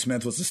 Jonnu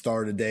Smith was the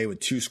star today with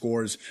 2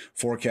 scores,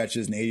 4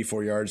 catches, and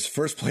 84 yards.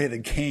 First play of the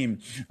game,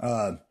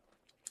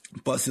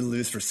 busted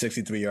loose for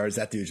 63 yards.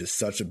 That dude's just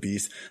such a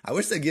beast. I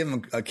wish they'd give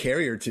him a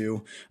carry or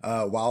two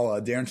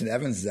while Darrington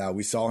Evans is out.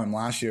 We saw him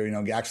last year,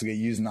 actually get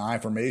used in the I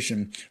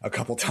formation a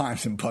couple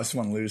times and bust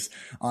one loose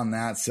on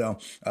that. So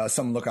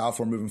something to look out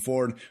for moving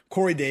forward.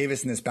 Corey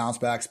Davis in this bounce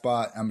back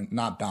spot. I mean,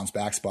 not bounce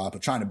back spot,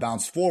 but trying to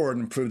bounce forward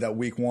and prove that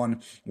week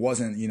 1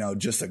 wasn't,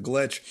 just a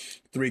glitch.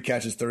 3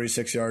 catches,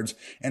 36 yards,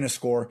 and a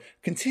score.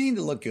 Continue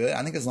to look good.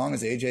 I think as long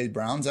as A.J.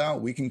 Brown's out,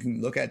 we can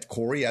look at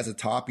Corey as a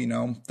top,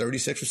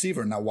 36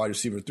 receiver, not wide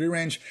receiver 3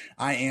 range.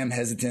 I am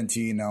hesitant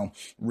to,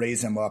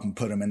 raise him up and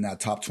put him in that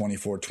top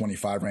 24,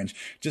 25 range.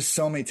 Just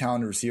so many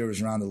talented receivers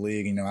around the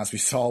league. As we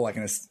saw, like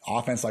in an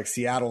offense like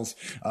Seattle's,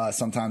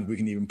 sometimes we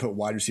can even put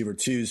wide receiver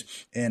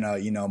 2s in,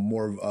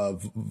 more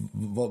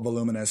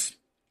voluminous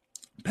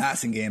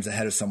passing games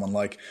ahead of someone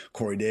like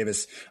Corey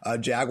Davis.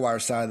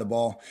 Jaguars side of the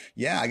ball.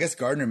 Yeah, I guess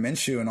Gardner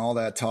Minshew and all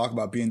that talk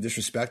about being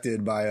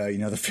disrespected by,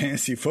 the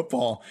fantasy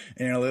football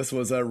analysts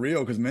was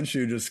real, because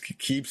Minshew just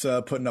keeps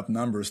putting up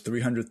numbers.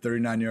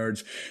 339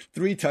 yards,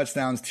 3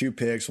 touchdowns, 2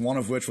 picks, one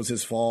of which was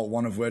his fault,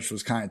 one of which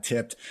was kind of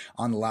tipped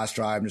on the last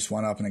drive and just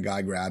went up and a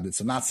guy grabbed it.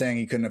 So I'm not saying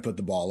he couldn't have put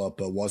the ball up,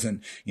 but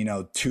wasn't,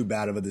 too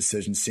bad of a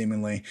decision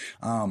seemingly.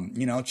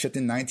 Chipped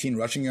in 19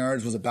 rushing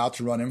yards, was about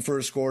to run in for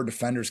a score.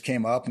 Defenders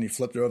came up and he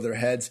flipped it over their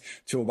head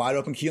to a wide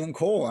open Keelan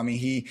Cole. I mean,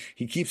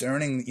 he keeps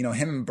earning,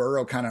 him and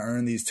Burrow kind of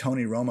earn these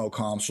Tony Romo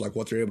comps for like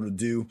what they're able to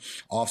do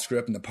off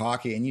script in the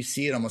pocket. And you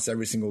see it almost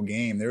every single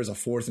game. There was a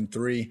 4th and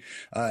 3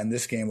 in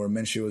this game where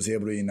Minshew was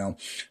able to,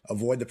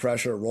 avoid the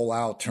pressure, roll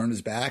out, turned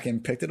his back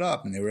and picked it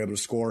up. And they were able to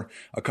score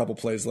a couple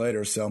plays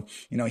later. So,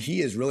 he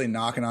is really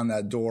knocking on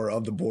that door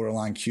of the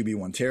borderline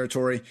QB1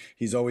 territory.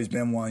 He's always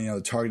been one, the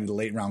targeted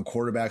late round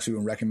quarterbacks we've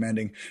been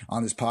recommending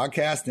on this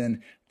podcast.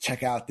 And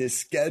check out this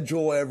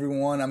schedule,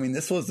 everyone. I mean,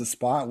 this was the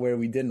spot where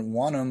we didn't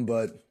want him,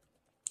 but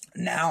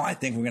now I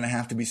think we're going to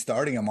have to be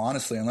starting him,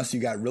 honestly, unless you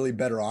got really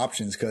better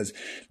options, because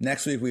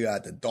next week we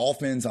got the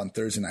Dolphins on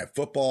Thursday Night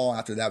Football.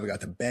 After that, we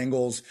got the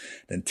Bengals,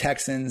 then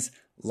Texans,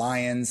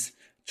 Lions,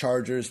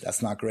 Chargers.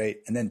 That's not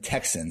great. And then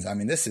Texans. I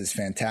mean, this is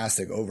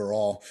fantastic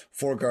overall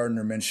for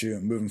Gardner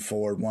Minshew moving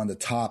forward. One of the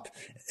top,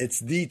 it's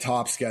the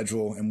top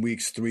schedule in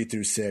weeks 3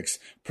 through 6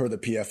 per the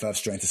PFF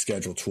strength of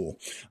schedule tool.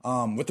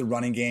 With the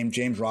running game,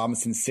 James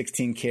Robinson,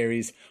 16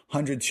 carries,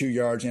 102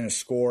 yards and a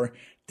score.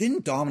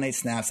 Didn't dominate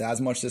snaps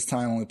as much this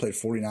time, only played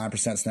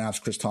 49% snaps.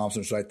 Chris Thompson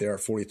was right there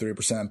at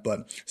 43%,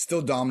 but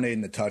still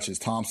dominating the touches.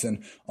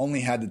 Thompson only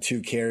had the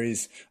 2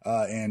 carries,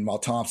 and while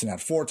Thompson had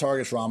 4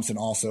 targets, Robinson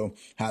also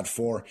had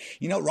 4.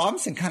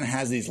 Robinson kind of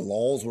has these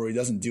lulls where he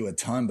doesn't do a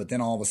ton, but then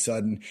all of a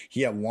sudden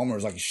he had one where it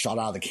was like he shot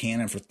out of the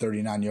cannon for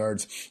 39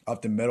 yards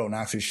up the middle and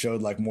actually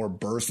showed like more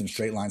burst and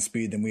straight line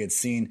speed than we had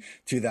seen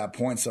to that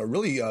point. So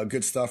really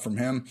good stuff from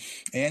him.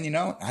 And,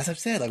 as I've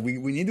said, like we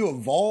need to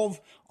evolve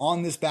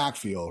on this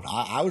backfield.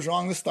 I was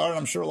wrong to start.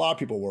 I'm sure a lot of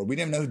people were. We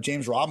didn't know who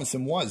James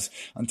Robinson was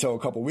until a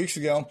couple weeks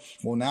ago.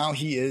 Well, now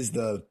he is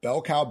the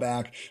bell cow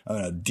back,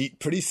 a deep,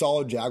 pretty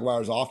solid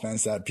Jaguars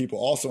offense that people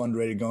also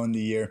underrated going into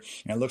the year.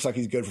 And it looks like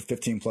he's good for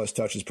 15 plus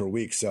touches per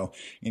week. So,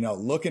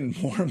 looking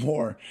more and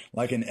more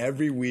like an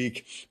every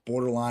week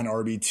borderline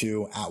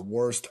RB2, at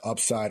worst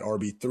upside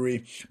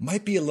RB3.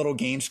 Might be a little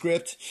game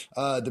script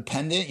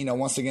dependent.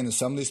 Once again, there's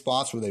some of these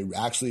spots where they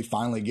actually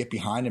finally get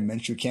behind and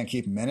Minshew can't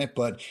keep him in it.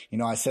 But,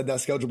 I said that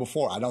schedule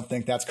before. I don't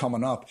think that's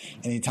coming up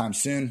anytime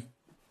soon.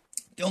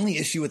 The only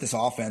issue with this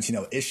offense,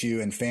 issue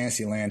in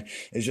fantasy land,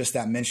 is just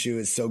that Minshew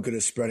is so good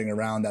at spreading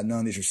around that none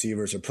of these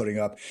receivers are putting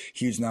up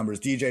huge numbers.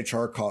 DJ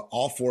Chark caught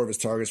all 4 of his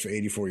targets for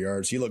 84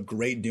 yards. He looked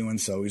great doing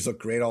so. He's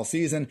looked great all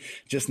season,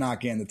 just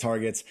not getting the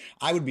targets.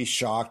 I would be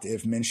shocked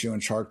if Minshew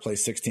and Chark play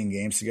 16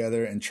 games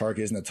together and Chark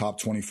isn't a top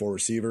 24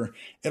 receiver.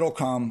 It'll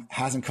come.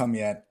 Hasn't come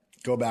yet.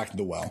 Go back to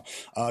the well.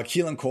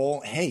 Keelan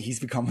Cole, hey, he's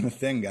becoming a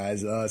thing,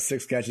 guys.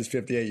 6 catches,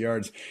 58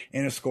 yards,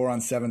 and a score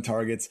on 7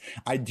 targets.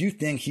 I do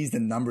think he's the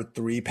number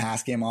 3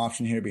 pass game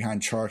option here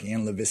behind Chark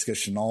and Laviska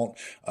Shenault.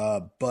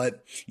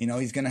 But,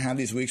 he's going to have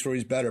these weeks where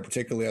he's better,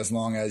 particularly as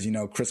long as,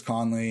 Chris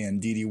Conley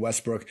and D.D.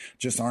 Westbrook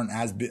just aren't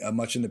as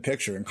much in the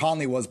picture. And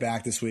Conley was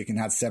back this week and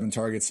had 7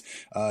 targets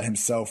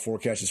himself, 4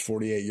 catches,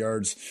 48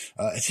 yards.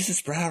 It's just a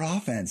spread out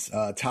offense.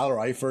 Tyler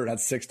Eifert had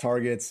 6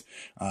 targets.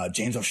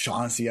 James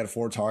O'Shaughnessy had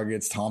 4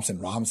 targets. Thompson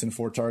Thompson Robinson,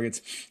 4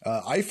 targets.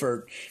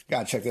 Eifert,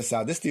 gotta check this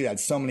out. This dude had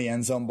so many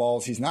end zone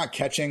balls. He's not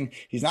catching.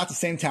 He's not the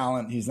same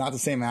talent. He's not the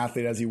same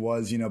athlete as he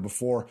was,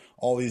 before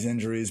all these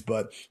injuries,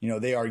 but,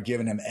 they are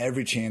giving him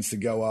every chance to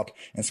go up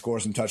and score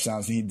some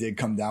touchdowns. And he did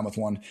come down with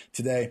one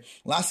today.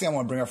 Last thing I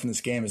want to bring up from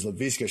this game is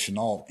Laviska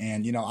Shenault.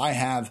 And, I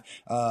have,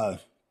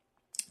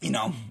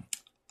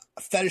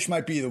 fetish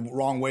might be the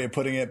wrong way of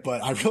putting it,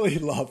 but I really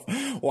love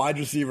wide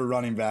receiver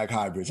running back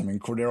hybrids. I mean,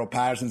 Cordero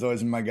Patterson's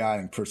always been my guy,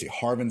 and Percy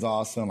Harvin's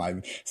awesome.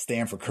 I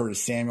stand for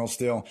Curtis Samuel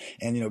still.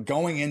 And,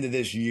 going into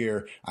this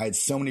year, I had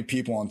so many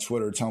people on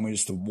Twitter telling me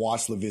just to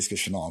watch Laviska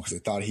Shenault because they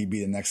thought he'd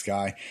be the next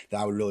guy that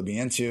I would really be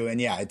into.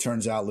 And yeah, it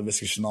turns out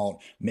Laviska Shenault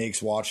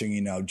makes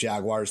watching,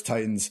 Jaguars,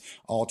 Titans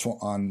all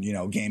on,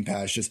 Game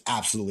Pass just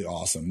absolutely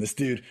awesome. This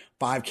dude,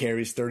 5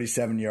 carries,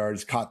 37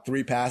 yards, caught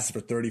 3 passes for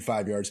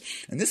 35 yards.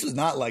 And this was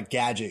not like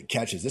gadget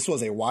catches. This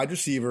was a wide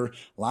receiver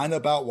lined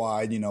up out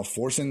wide,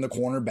 forcing the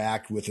corner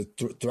back with a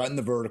threat in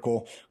the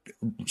vertical,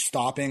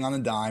 stopping on a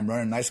dime,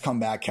 running a nice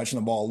comeback, catching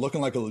the ball,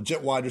 looking like a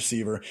legit wide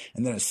receiver.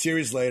 And then a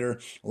series later,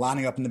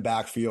 lining up in the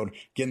backfield,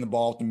 getting the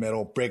ball up the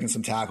middle, breaking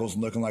some tackles,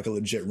 and looking like a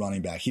legit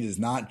running back. He does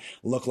not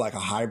look like a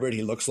hybrid.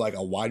 He looks like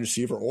a wide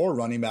receiver or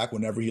running back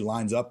whenever he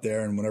lines up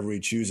there and whenever he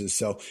chooses.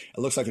 So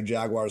it looks like the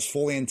Jaguars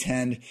fully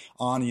intend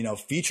on,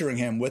 featuring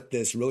him with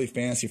this really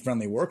fantasy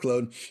friendly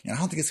workload. And I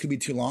don't think it's going to be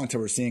too long until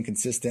we're seeing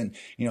consistent,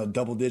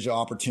 double digit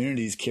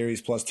opportunities,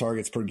 carries plus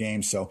targets per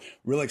game. So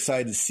really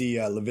excited to see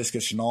Laviska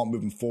Shenault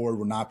moving forward.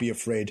 Will not be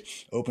afraid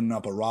opening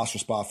up a roster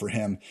spot for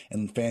him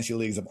in fantasy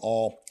leagues of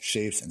all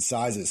shapes and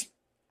sizes.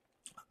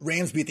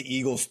 Rams beat the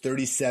Eagles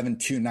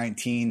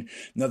 37-19.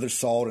 Another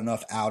solid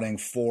enough outing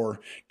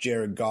for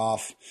Jared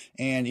Goff.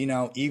 And,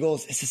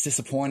 Eagles, it's just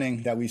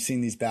disappointing that we've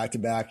seen these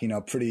back-to-back,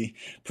 pretty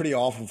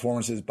awful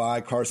performances by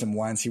Carson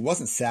Wentz. He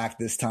wasn't sacked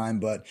this time,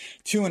 but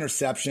 2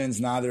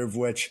 interceptions, neither of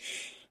which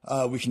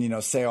we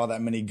can, say all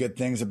that many good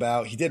things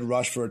about. He did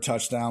rush for a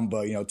touchdown,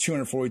 but,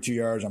 242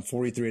 yards on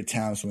 43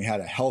 attempts when we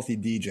had a healthy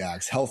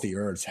Djax, healthy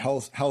Ertz,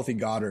 healthy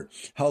Goddard,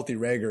 healthy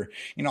Rager.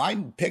 I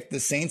picked the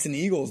Saints and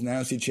Eagles in the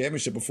NFC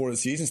Championship before the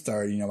season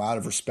started, out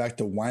of respect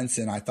to Wentz,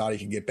 and I thought he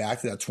could get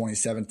back to that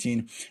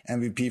 2017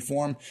 MVP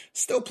form.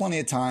 Still plenty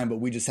of time, but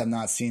we just have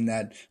not seen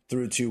that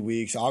through 2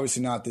 weeks.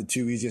 Obviously not the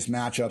 2 easiest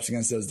matchups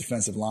against those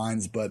defensive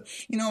lines, but,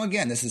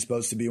 again, this is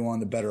supposed to be one of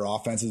the better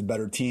offenses,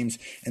 better teams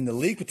in the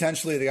league.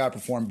 Potentially, they got to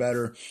perform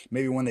better.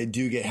 Maybe when they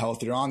do get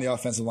healthier on the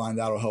offensive line,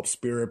 that'll help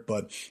spirit,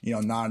 but,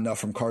 not enough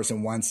from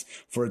Carson Wentz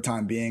for the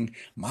time being.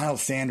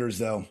 Miles Sanders,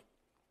 though,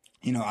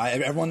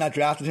 everyone that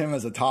drafted him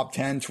as a top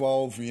 10,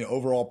 12,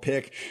 overall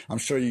pick, I'm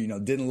sure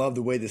didn't love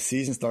the way the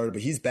season started,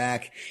 but he's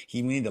back.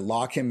 We need to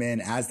lock him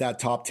in as that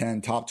top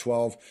 10, top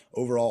 12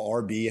 overall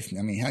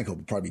RB. Heck, he'll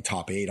probably be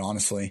top 8,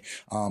 honestly,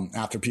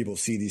 after people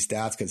see these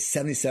stats, because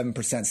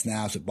 77%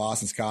 snaps with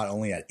Boston Scott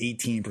only at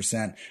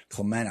 18%,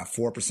 Clement at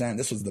 4%.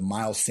 This was the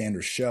Miles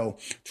Sanders show.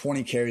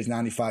 20 carries,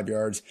 95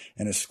 yards,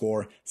 and a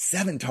score.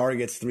 7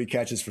 targets, 3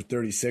 catches for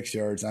 36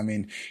 yards.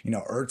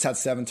 Ertz had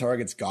 7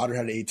 targets, Goddard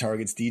had 8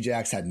 targets,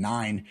 Djax had 9,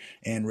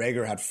 and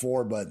Rager had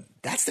 4, but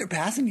that's their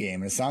passing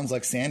game. And it sounds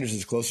like Sanders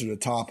is closer to the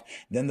top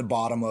than the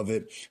bottom of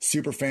it.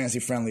 Super fantasy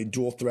friendly,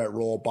 dual threat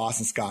role.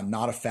 Boston Scott,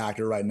 not a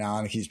factor right now. I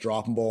think he's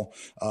droppable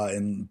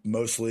in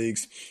most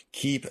leagues.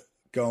 Keep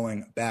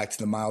going back to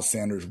the Miles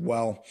Sanders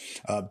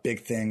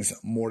big things,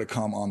 more to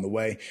come on the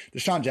way.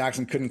 Deshaun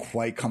Jackson couldn't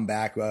quite come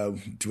back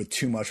with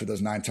too much with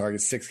those 9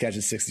 targets, 6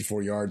 catches,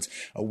 64 yards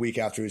a week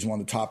after he's one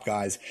of the top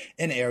guys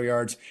in air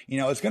yards.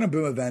 It's going to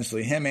boom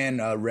eventually. Him and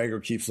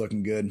Rager keeps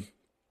looking good.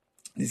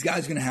 These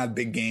guys are going to have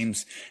big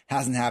games.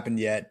 Hasn't happened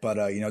yet, but,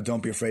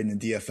 don't be afraid in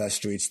the DFS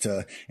streets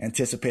to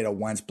anticipate a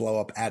Wentz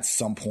blow up at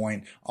some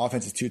point.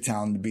 Offense is too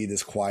talented to be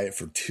this quiet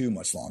for too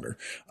much longer.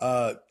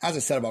 As I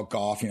said about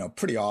Goff,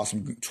 pretty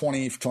awesome.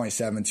 20 for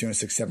 27,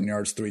 267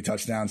 yards, 3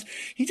 touchdowns.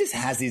 He just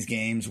has these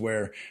games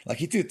where,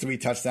 he threw 3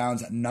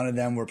 touchdowns. None of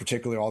them were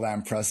particularly all that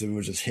impressive. It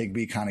was just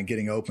Higbee kind of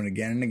getting open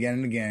again and again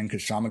and again,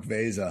 because Sean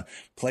McVay is a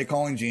play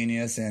calling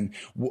genius, and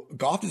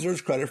Goff deserves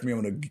credit for being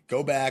able to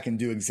go back and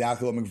do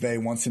exactly what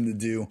McVay wants him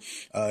to do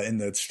in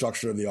the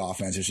structure of the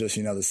offense. It's just,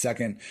 the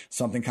second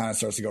something kind of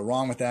starts to go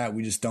wrong with that,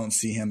 we just don't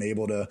see him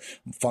able to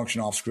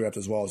function off script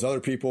as well as other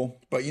people.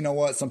 But you know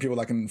what? Some people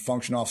that can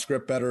function off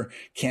script better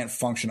can't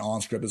function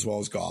on script as well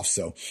as Goff.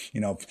 So,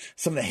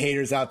 some of the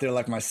haters out there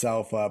like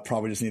myself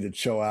probably just need to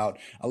chill out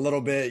a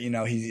little bit.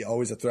 He's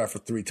always a threat for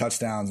 3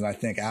 touchdowns. And I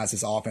think as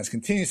this offense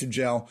continues to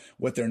gel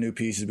with their new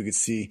pieces, we could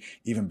see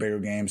even bigger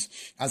games.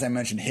 As I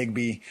mentioned,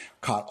 Higbee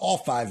caught all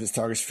 5 of his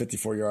targets,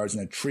 54 yards,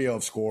 and a trio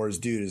of scores.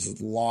 Dude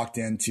is locked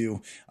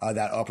into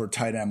that upper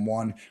tight end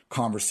 1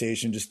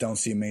 conversation. Just don't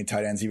see many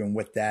tight ends even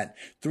with that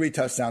 3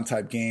 touchdown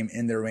type game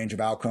in their range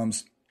of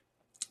outcomes.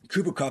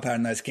 Cooper Kupp had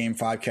a nice game,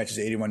 5 catches,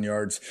 81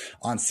 yards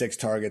on 6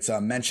 targets.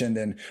 Mentioned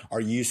in our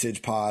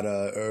usage pod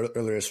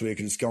earlier this week,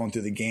 just going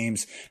through the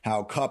games,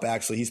 how Kupp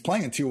actually, he's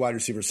playing in 2 wide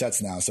receiver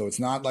sets now. So it's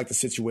not like the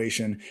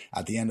situation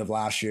at the end of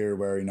last year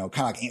where,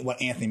 kind of like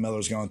what Anthony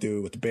Miller's going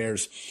through with the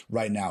Bears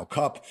right now.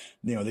 Kupp,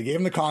 they gave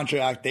him the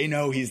contract. They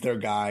know he's their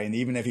guy. And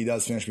even if he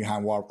does finish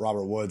behind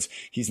Robert Woods,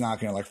 he's not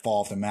going to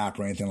fall off the map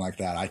or anything like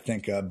that. I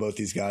think both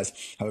these guys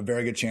have a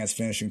very good chance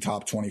finishing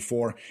top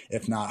 24,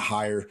 if not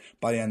higher,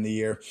 by the end of the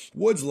year.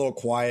 Woods a little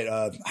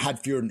quiet, had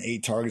fewer than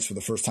 8 targets for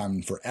the first time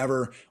in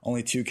forever,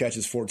 only 2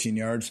 catches, 14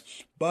 yards.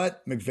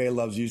 But McVay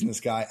loves using this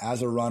guy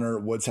as a runner.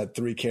 Woods had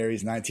 3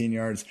 carries, 19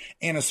 yards,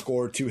 and a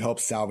score to help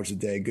salvage the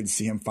day. Good to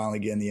see him finally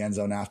get in the end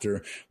zone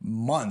after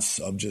months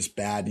of just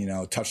bad,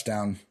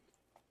 touchdown,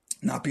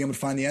 not being able to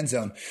find the end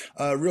zone.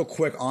 Real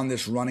quick on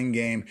this running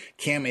game,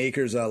 Cam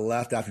Akers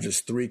left after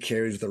just 3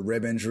 carries with a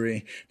rib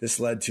injury. This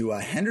led to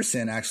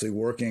Henderson actually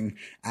working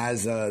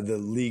as the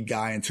lead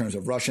guy in terms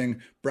of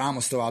rushing. Brown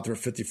was still out there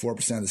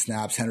 54% of the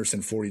snaps,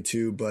 Henderson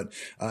 42%, but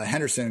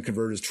Henderson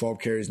converted his 12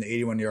 carries and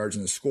 81 yards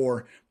in the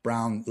score.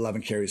 Brown,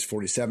 11 carries,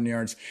 47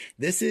 yards.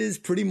 This is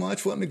pretty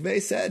much what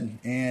McVay said.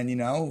 And,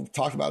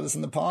 talked about this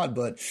in the pod,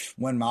 but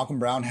when Malcolm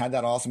Brown had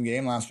that awesome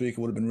game last week, it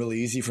would have been really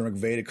easy for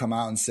McVay to come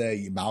out and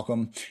say,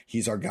 Malcolm,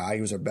 he's our guy.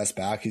 He was our best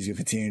back. He's going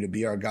to continue to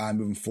be our guy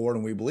moving forward,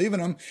 and we believe in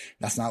him.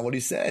 That's not what he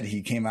said.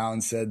 He came out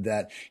and said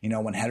that,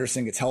 when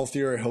Henderson gets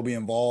healthier, he'll be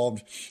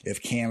involved.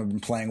 If Cam had been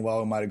playing well,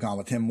 we might have gone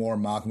with him more.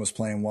 Malcolm was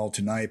playing well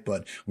tonight,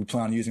 but we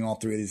plan on using all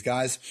 3 of these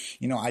guys.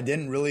 I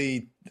didn't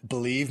really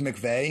believe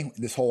McVay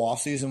this whole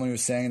offseason when he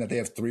was saying that they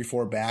have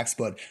 3-4 backs,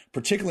 but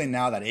particularly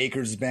now that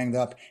Akers is banged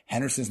up,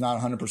 Henderson's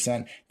not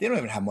 100%, they don't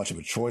even have much of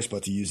a choice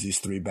but to use these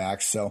 3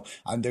 backs. So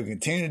they're going to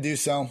continue to do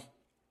so.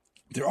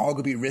 They're all going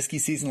to be risky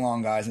season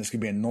long, guys, and it's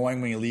going to be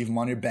annoying when you leave them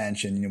on your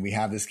bench. And, we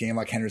have this game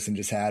like Henderson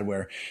just had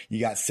where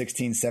you got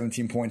 16,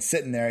 17 points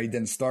sitting there. He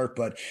didn't start,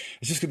 but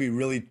it's just going to be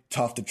really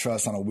tough to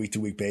trust on a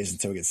week-to-week basis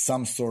until we get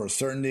some sort of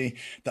certainty.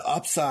 The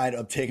upside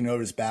of taking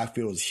over this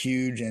backfield is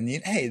huge. And,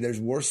 hey, there's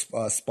worse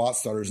spot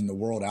starters in the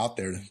world out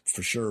there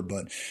for sure,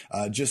 but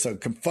just a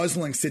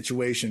confuzzling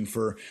situation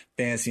for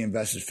fantasy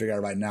investors to figure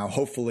out right now.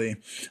 Hopefully,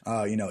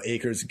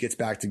 Akers gets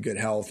back to good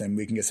health and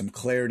we can get some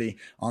clarity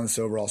on this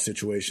overall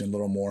situation a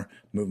little more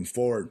moving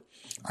forward.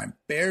 All right,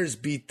 Bears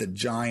beat the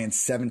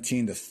Giants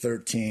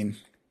 17-13.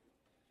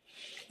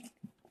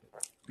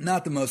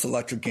 Not the most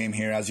electric game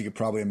here, as you could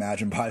probably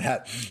imagine by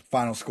that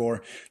final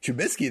score.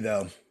 Trubisky,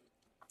 though,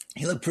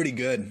 he looked pretty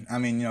good. I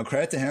mean,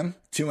 credit to him.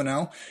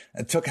 2-0.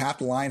 It took half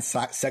the Lions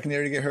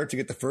secondary to get hurt to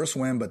get the first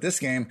win. But this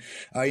game,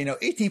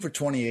 18 for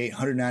 28,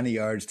 190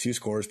 yards, 2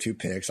 scores, 2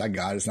 picks. I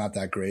got it. It's not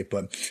that great,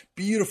 but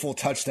beautiful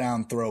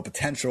touchdown throw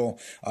potential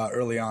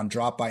early on,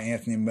 dropped by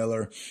Anthony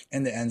Miller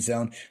in the end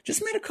zone.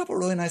 Just made a couple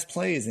really nice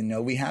plays. And,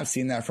 we have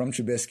seen that from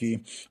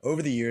Trubisky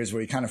over the years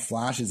where he kind of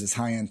flashes his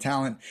high-end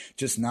talent,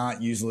 just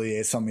not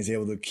usually something he's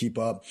able to keep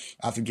up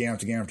after game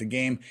after game after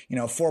game.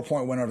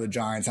 4-point win over the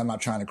Giants. I'm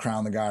not trying to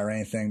crown the guy or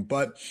anything,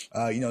 but,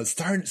 it's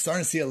starting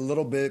to see a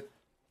little bit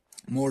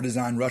more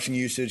design rushing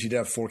usage. He did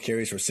have 4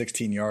 carries for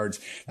 16 yards.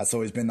 That's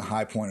always been the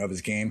high point of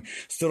his game.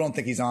 Still don't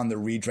think he's on the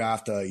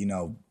redraft,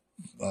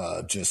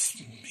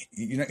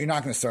 you're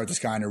not going to start this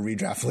guy in a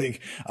redraft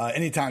league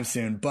anytime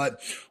soon, but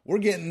we're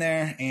getting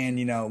there. And,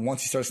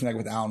 once he starts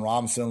connecting with Allen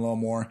Robinson a little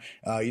more,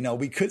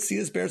 we could see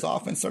this Bears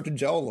offense start to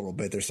gel a little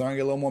bit. They're starting to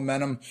get a little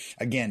momentum.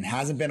 Again,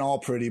 hasn't been all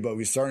pretty, but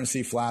we're starting to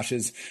see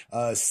flashes.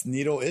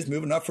 Needle is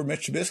moving up for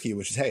Mitch Trubisky,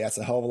 which is, hey, that's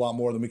a hell of a lot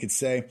more than we could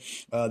say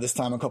this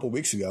time a couple of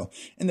weeks ago.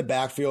 In the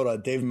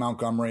backfield, David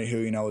Montgomery, who,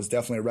 is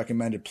definitely a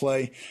recommended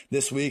play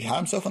this week, had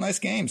himself a nice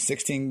game,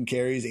 16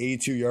 carries,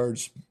 82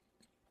 yards.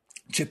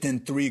 Chipped in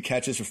 3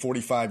 catches for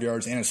 45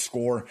 yards and a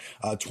score,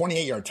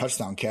 28-yard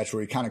touchdown catch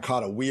where he kind of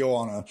caught a wheel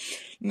on a,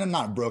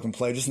 not a broken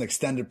play, just an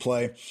extended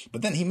play.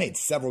 But then he made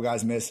several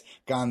guys miss,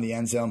 got in the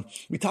end zone.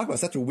 We talked about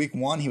this after week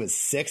 1. He was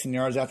 6th in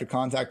yards after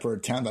contact per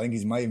attempt. I think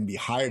he might even be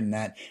higher than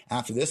that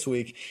after this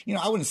week.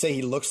 I wouldn't say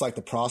he looks like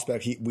the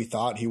prospect we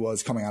thought he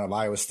was coming out of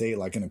Iowa State,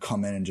 like going to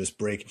come in and just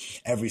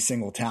break every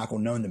single tackle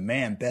known to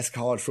man. Best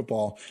college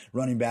football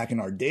running back in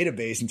our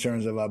database in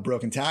terms of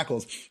broken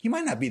tackles. He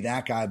might not be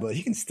that guy, but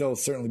he can still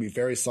certainly be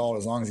very solid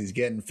as long as he's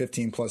getting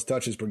 15 plus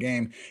touches per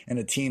game and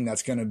a team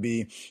that's going to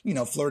be,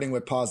 flirting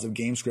with positive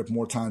game script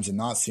more times than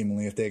not,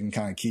 seemingly, if they can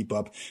kind of keep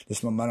up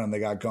this momentum they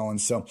got going.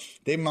 So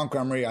David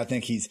Montgomery, I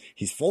think he's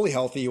fully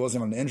healthy. He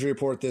wasn't on the injury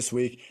report this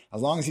week.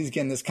 As long as he's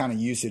getting this kind of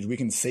usage, we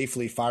can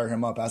safely fire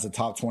him up as a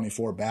top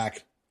 24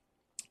 back.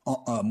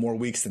 More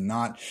weeks than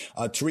not.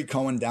 Tariq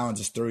Cohen down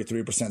just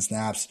 33%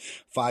 snaps,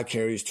 5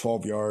 carries,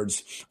 12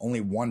 yards, only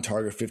 1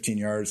 target, 15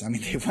 yards. I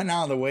mean, they went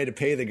out of the way to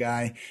pay the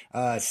guy.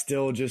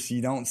 Still just,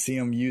 you don't see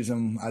him use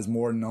him as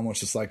more than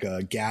almost just like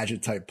a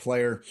gadget type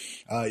player.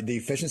 The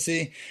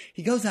efficiency,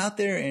 he goes out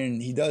there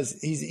and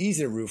he's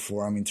easy to root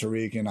for. I mean,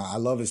 Tariq, and I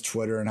love his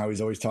Twitter and how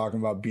he's always talking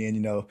about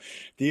being,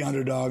 the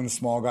underdog and the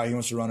small guy. He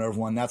wants to run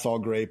everyone. That's all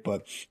great,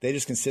 but they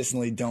just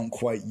consistently don't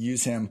quite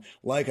use him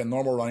like a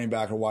normal running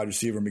back or wide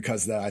receiver. And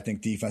because of that, I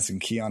think defense can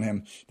key on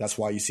him. That's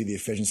why you see the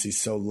efficiency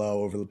so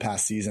low over the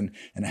past season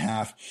and a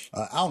half.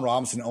 Allen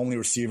Robinson, only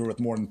receiver with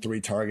more than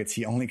 3 targets.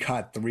 He only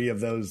got 3 of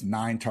those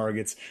 9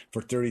 targets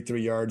for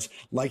 33 yards.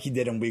 Like he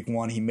did in week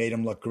 1, he made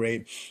him look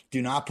great.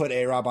 Do not put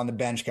A-Rob on the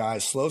bench,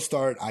 guys. Slow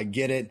start. I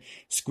get it.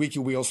 Squeaky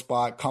wheel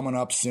spot coming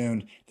up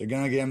soon. They're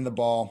going to get him the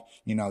ball.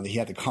 You know, he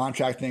had the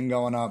contract thing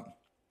going up.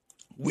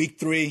 Week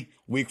 3,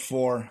 week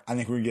 4, I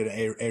think we're going to get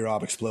an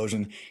A-Rob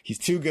explosion. He's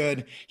too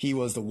good. He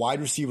was the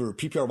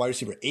PPR wide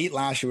receiver 8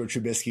 last year with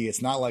Trubisky.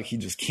 It's not like he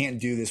just can't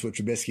do this with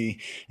Trubisky.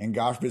 And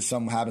God forbid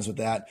something happens with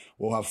that,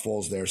 we'll have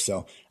Foles there.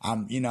 So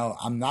I'm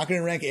not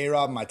going to rank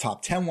A-Rob in my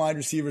top 10 wide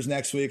receivers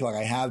next week like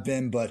I have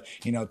been, but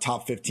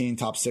top 15,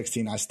 top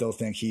 16, I still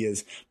think he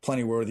is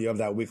plenty worthy of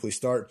that weekly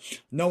start.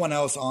 No one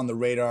else on the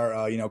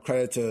radar.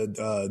 Credit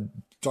to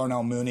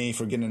Darnell Mooney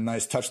for getting a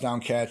nice touchdown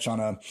catch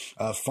on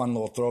a fun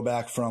little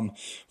throwback from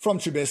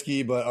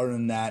Trubisky. But other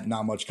than that,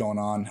 not much going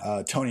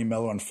on. Tony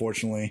Miller,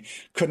 unfortunately,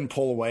 couldn't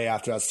pull away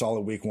after that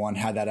solid week 1,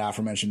 had that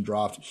aforementioned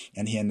dropped,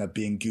 and he ended up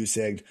being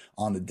goose-egged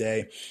on the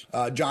day.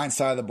 Giants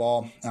side of the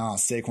ball,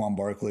 Saquon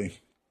Barkley.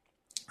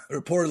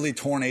 Reportedly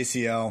torn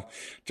ACL.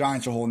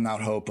 Giants are holding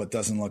out hope, but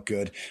doesn't look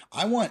good.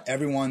 I want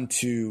everyone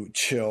to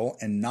chill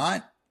and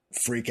not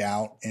freak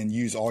out and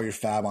use all your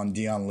fab on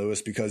Dion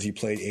Lewis because he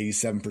played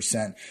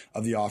 87%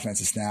 of the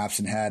offensive snaps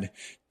and had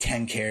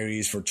 10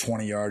 carries for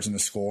 20 yards in the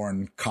score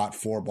and caught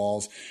 4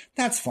 balls.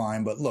 That's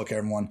fine. But look,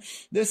 everyone,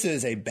 this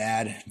is a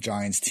bad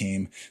Giants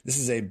team. This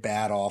is a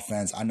bad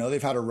offense. I know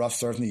they've had a rough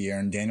start in the year,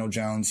 and Daniel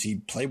Jones, he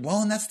played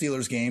well in that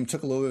Steelers game,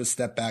 took a little bit of a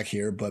step back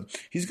here, but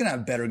he's going to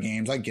have better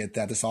games. I get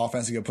that. This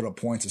offense is going to put up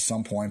points at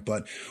some point,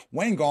 but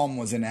Wayne Gallman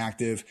was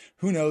inactive.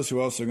 Who knows who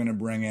else they're going to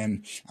bring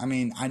in? I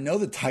mean, I know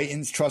the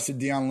Titans trusted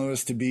Dion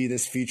Lewis to be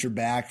this feature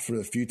back for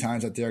the few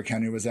times that Derrick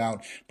Henry was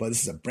out, but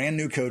this is a brand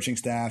new coaching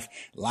staff.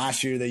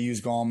 Last year they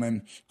used Gallman.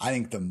 I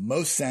think the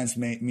most sense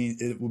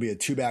it will be a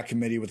 2-back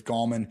committee with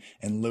Gallman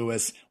and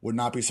Lewis. Would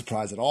not be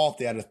surprised at all if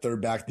they had a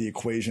 3rd back to the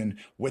equation.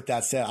 With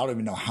that said, I don't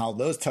even know how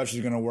those touches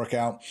are going to work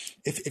out.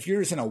 If you're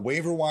just in a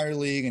waiver wire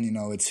league and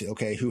it's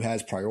okay, who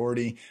has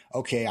priority?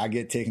 Okay, I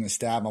get taking a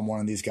stab on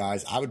one of these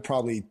guys. I would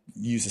probably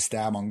use a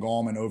stab on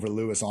Gallman over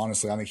Lewis.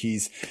 Honestly, I think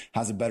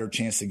has a better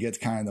chance to get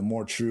kind of the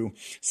more true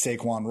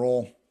Saquon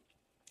role.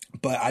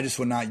 But I just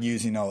would not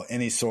use,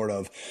 any sort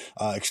of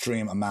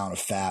extreme amount of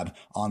fab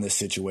on this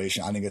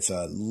situation. I think it's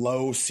a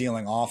low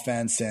ceiling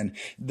offense, and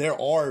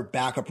there are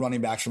backup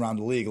running backs around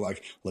the league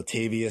like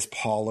Latavius,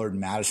 Pollard,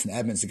 Madison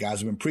Evans, the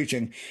guys who've been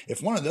preaching.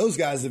 If one of those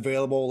guys is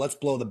available, let's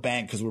blow the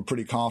bank because we're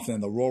pretty confident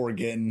in the role we're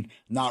getting.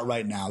 Not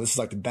right now. This is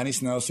like the Benny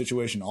Snell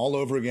situation all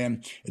over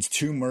again. It's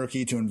too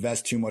murky to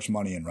invest too much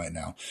money in right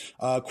now.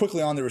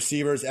 Quickly on the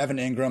receivers, Evan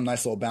Ingram,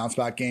 nice little bounce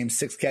back game,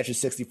 6 catches,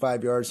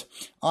 65 yards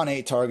on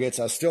 8 targets.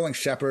 Sterling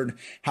Shepard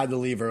had to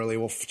leave early.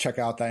 We'll check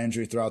out that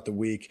injury throughout the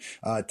week.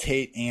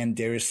 Tate and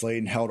Darius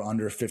Slayton held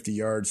under 50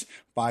 yards,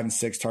 5 and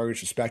 6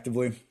 targets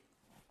respectively.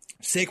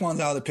 Saquon's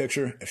out of the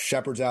picture. If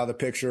Shepard's out of the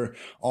picture,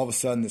 all of a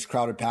sudden this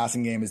crowded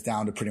passing game is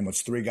down to pretty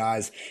much 3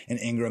 guys in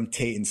Ingram,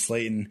 Tate, and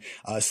Slayton.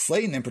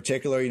 Slayton in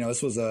particular,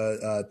 this was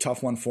a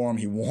tough one for him.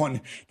 He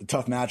won the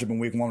tough matchup in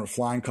week 1 with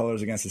flying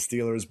colors against the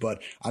Steelers,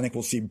 but I think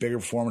we'll see bigger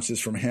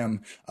performances from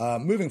him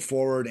moving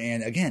forward.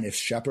 And again, if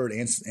Shepard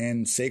and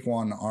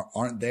Saquon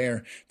aren't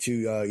there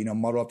to,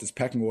 muddle up this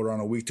pecking order on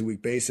a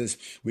week-to-week basis,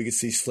 we could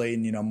see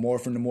Slayton,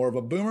 morph into more of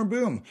a boomer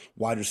boom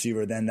wide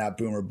receiver than that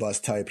boomer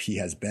bust type he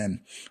has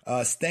been.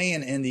 Staying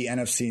in the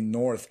NFC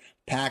North,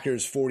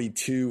 Packers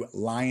 42,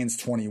 Lions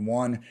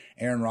 21.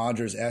 Aaron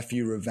Rodgers'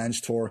 FU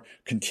revenge tour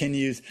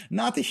continues.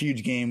 Not the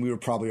huge game we were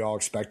probably all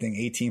expecting.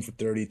 18 for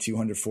 30,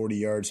 240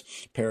 yards,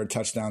 pair of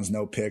touchdowns,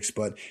 no picks,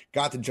 but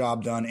got the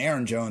job done.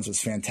 Aaron Jones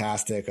was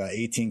fantastic.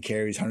 18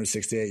 carries,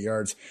 168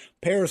 yards.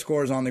 Pair of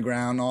scores on the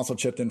ground, also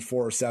chipped in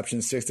 4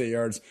 receptions, 68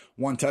 yards,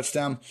 1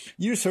 touchdown.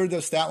 You just heard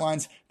those stat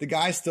lines. The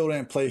guy still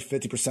didn't play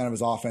 50% of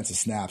his offensive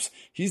snaps.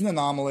 He's an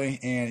anomaly,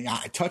 and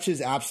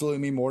touches absolutely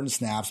mean more than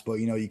snaps, but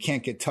you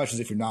can't get touches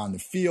if you're not on the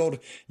field.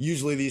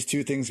 Usually these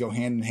two things go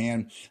hand in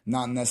hand,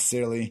 not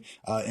necessarily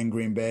in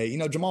Green Bay.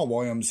 Jamal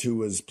Williams, who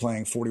was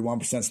playing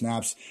 41%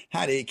 snaps,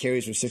 had 8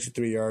 carries for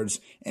 63 yards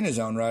in his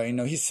own right.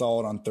 He's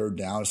solid on 3rd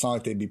down. It's not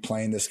like they'd be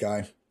playing this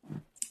guy.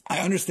 I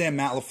understand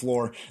Matt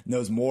LaFleur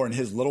knows more in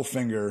his little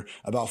finger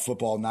about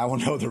football than I will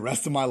know the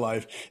rest of my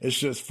life. It's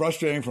just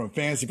frustrating from a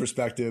fantasy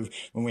perspective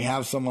when we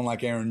have someone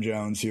like Aaron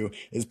Jones who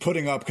is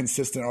putting up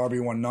consistent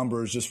RB1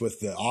 numbers just with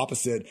the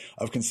opposite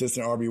of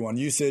consistent RB1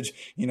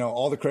 usage.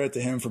 All the credit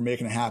to him for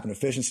making it happen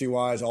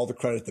efficiency-wise. All the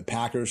credit to the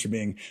Packers for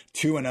being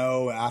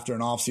 2-0 after an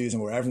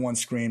offseason where everyone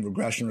screamed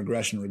regression.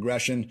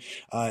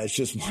 It's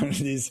just one of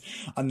these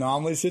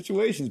anomaly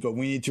situations, but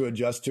we need to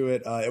adjust to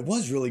it. It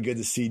was really good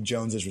to see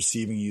Jones's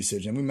receiving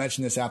usage, and we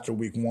mentioned this after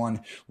week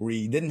 1, where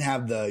he didn't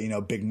have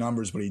the, big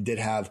numbers, but he did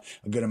have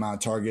a good amount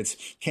of targets.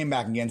 Came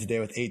back again today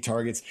with 8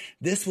 targets.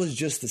 This was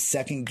just the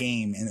second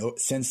game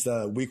since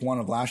the week 1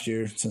 of last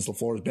year, since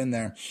LaFleur has been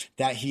there,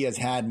 that he has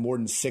had more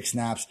than 6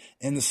 snaps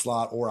in the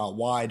slot or out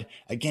wide.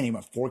 Again, he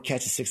went 4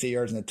 catches, 68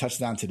 yards, and a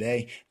touchdown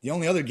today. The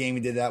only other game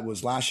he did that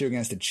was last year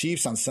against the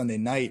Chiefs on Sunday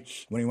night,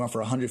 when he went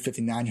for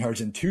 159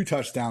 yards and 2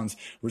 touchdowns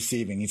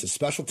receiving. He's a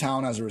special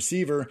talent as a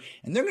receiver,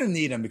 and they're going to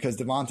need him because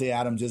Davante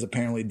Adams is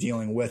apparently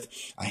dealing with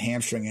a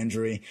hamstring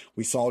injury.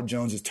 We saw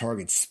Jones's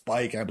target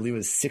spike. I believe it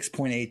was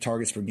 6.8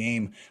 targets per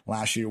game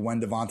last year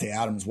when Davante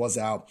Adams was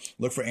out.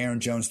 Look for Aaron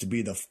Jones to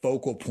be the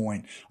focal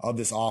point of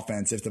this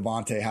offense if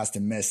Davante has to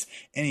miss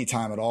any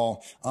time at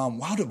all.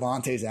 While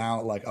Davante's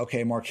out,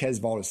 Marquez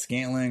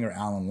Valdes-Scantling or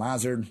Alan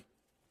Lazard,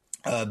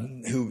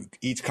 who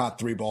each caught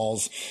 3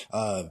 balls,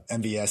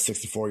 MVS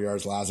 64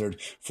 yards, Lazard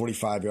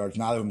 45 yards.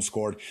 Neither of them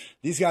scored.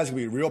 These guys can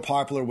be real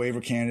popular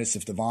waiver candidates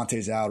if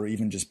Davante's out or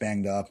even just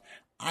banged up.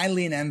 I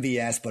lean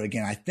MVS, but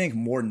again, I think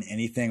more than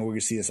anything, we're going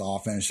to see this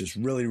offense just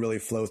really, really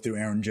flow through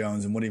Aaron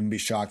Jones, and wouldn't even be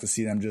shocked to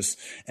see them just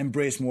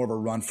embrace more of a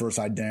run-first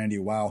identity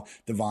while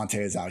Davante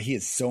is out. He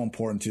is so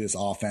important to this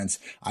offense.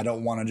 I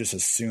don't want to just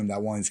assume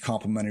that one of these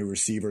complimentary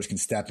receivers can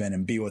step in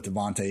and be what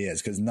Davante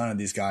is, because none of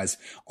these guys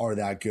are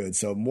that good.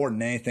 So more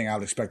than anything, I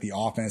would expect the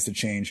offense to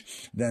change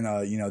than,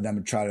 them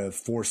to try to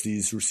force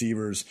these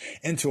receivers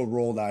into a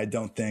role that I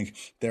don't think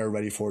they're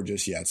ready for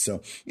just yet.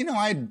 So,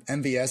 I had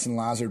MVS and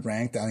Lazard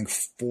ranked, I think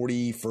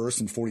 41st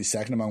and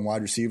 42nd among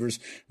wide receivers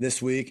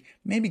this week.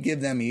 Maybe give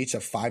them each a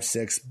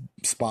 5-6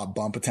 spot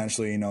bump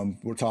potentially.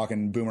 We're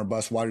talking boomer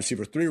bust wide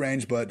receiver 3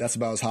 range, but that's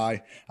about as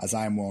high as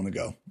I am willing to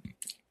go.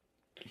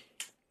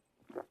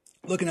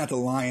 Looking at the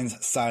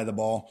Lions side of the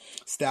ball,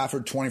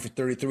 Stafford 20 for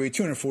 33,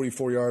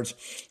 244 yards,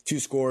 2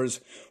 scores,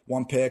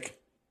 1 pick.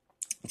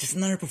 Just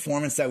another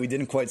performance that we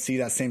didn't quite see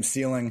that same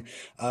ceiling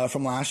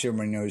from last year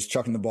when, he's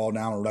chucking the ball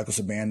down with reckless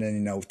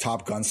abandon,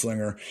 top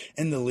gunslinger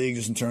in the league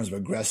just in terms of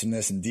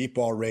aggressiveness and deep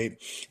ball rate.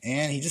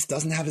 And he just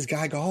doesn't have his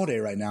guy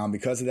Golladay right now. And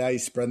because of that,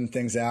 he's spreading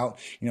things out,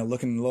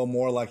 looking a little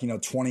more like,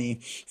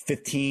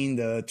 2015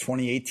 to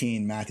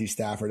 2018 Matthew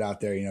Stafford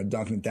out there,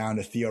 dunking it down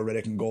to Theo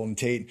Riddick and Golden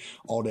Tate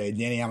all day.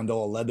 Danny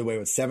Amendola led the way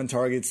with 7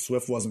 targets.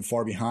 Swift wasn't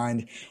far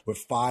behind with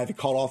 5. He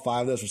caught all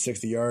 5 of those for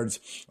 60 yards.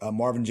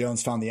 Marvin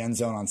Jones found the end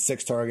zone on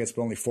 6 targets,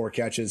 but only 4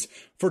 catches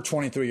for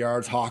 23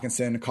 yards.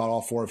 Hawkinson caught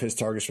all 4 of his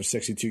targets for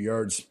 62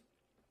 yards.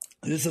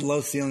 This is a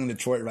low ceiling in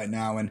Detroit right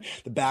now, and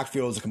the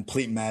backfield is a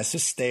complete mess.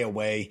 Just stay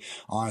away,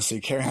 honestly.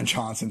 Kerryon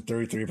Johnson,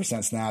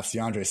 33% snaps.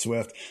 DeAndre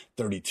Swift,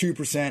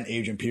 32%.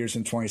 Adrian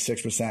Peterson,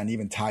 26%. And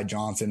even Ty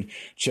Johnson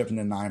chipping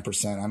to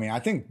 9%. I mean, I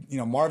think,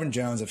 Marvin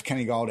Jones, if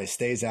Kenny Golladay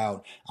stays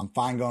out, I'm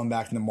fine going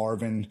back to the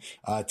Marvin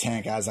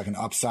tank as like an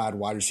upside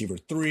wide receiver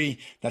 3.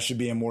 That should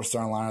be in more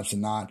starting lineups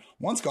than not.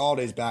 Once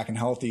Galladay's back and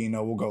healthy,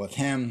 we'll go with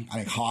him. I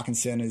think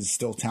Hawkinson is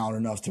still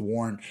talented enough to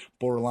warrant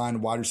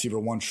borderline wide receiver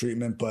 1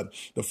 treatment, but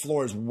the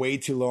floor is way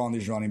too low on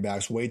these running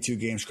backs, way too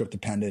game script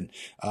dependent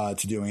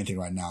to do anything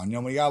right now.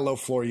 When you got a low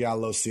floor, you got a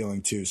low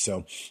ceiling too.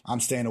 So I'm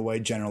staying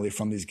away generally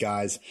from these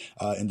guys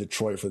in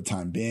Detroit for the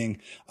time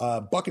being.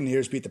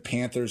 Buccaneers beat the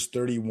Panthers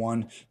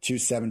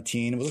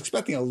 31-17. I was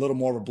expecting a little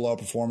more of a blowout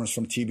performance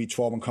from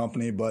TB12 and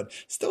company, but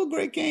still a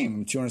great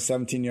game.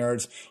 217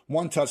 yards,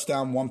 1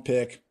 touchdown, 1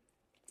 pick.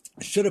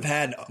 Should have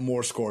had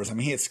more scores. I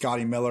mean, he hit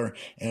Scotty Miller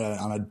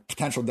on a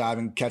potential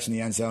diving catch in the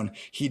end zone.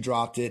 He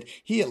dropped it.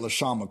 He hit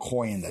LaShawn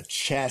McCoy in the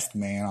chest,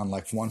 man, on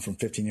like 1 from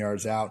 15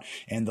 yards out.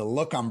 And the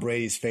look on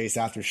Brady's face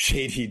after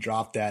Shady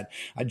dropped that.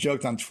 I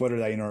joked on Twitter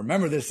that,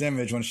 remember this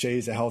image when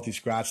Shady's a healthy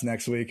scratch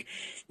next week.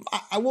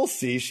 I will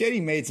see. Shady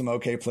made some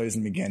okay plays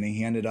in the beginning.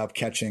 He ended up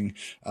catching,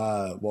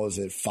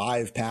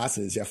 5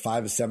 passes? Yeah,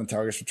 5 of 7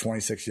 targets for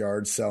 26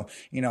 yards. So,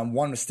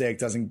 one mistake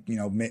doesn't,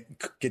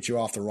 get you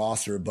off the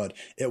roster, but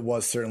it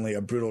was certainly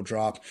a brutal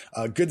drop.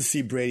 Good to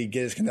see Brady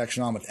get his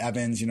connection on with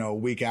Evans, a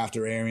week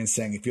after Arians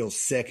saying he feels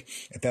sick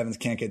if Evans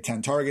can't get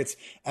 10 targets.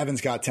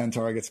 Evans got 10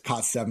 targets,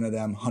 caught 7 of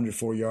them,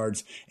 104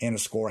 yards and a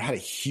score. Had a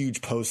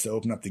huge post to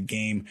open up the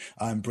game.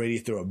 Brady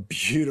threw a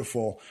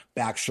beautiful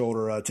back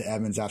shoulder to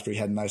Evans after he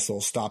had a nice little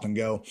stop and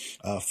go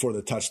for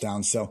the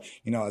touchdown. So,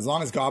 as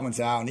long as Godwin's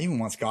out, and even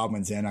once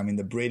Godwin's in, I mean,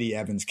 the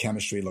Brady-Evans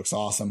chemistry looks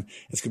awesome.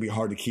 It's going to be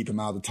hard to keep him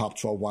out of the top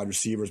 12 wide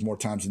receivers more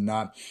times than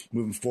not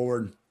moving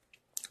forward.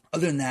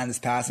 Other than that, in this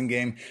passing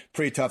game,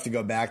 pretty tough to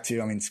go back to.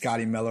 I mean,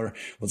 Scotty Miller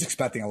was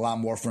expecting a lot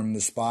more from him in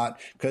the spot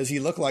because he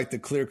looked like the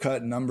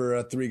clear-cut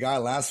number 3 guy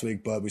last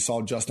week, but we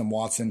saw Justin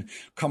Watson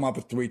come up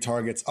with 3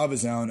 targets of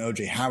his own.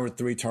 O.J. Howard,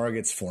 3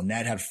 targets.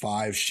 Fournette had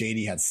 5.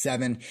 Shady had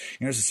 7.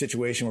 There's a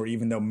situation where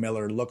even though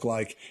Miller looked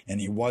like, and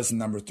he was the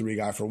number 3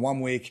 guy for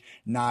 1 week,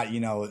 not,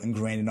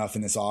 ingrained enough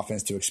in this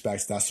offense to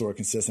expect that sort of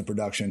consistent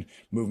production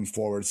moving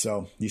forward.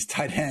 So these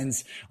tight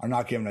ends are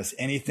not giving us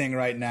anything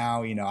right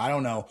now. I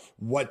don't know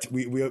what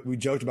we we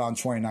joked about in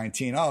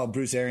 2019, oh,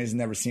 Bruce Arians has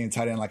never seen a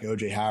tight end like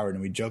O.J. Howard.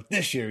 And we joked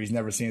this year he's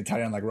never seen a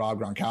tight end like Rob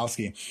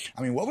Gronkowski.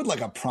 I mean, what would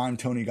like a prime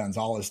Tony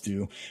Gonzalez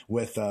do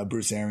with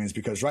Bruce Arians?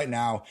 Because right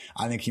now,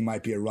 I think he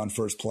might be a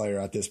run-first player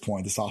at this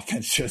point. This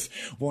offense just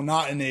will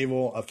not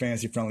enable a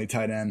fantasy-friendly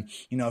tight end.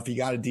 You know, if you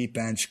got a deep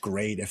bench,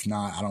 great. If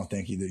not, I don't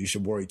think you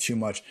should worry too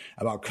much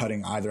about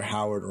cutting either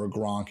Howard or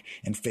Gronk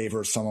in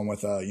favor of someone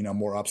with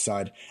more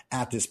upside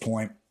at this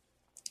point.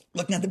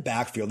 Looking at the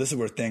backfield, this is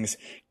where things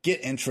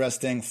get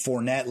interesting.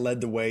 Fournette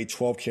led the way,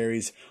 12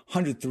 carries,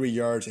 103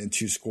 yards and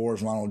 2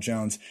 scores. Ronald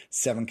Jones,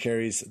 7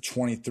 carries,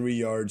 23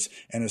 yards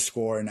and a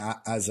score. And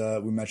as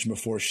we mentioned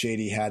before,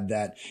 Shady had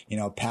that,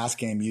 pass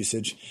game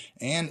usage.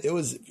 And it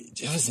was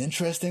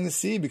interesting to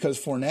see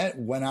because Fournette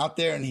went out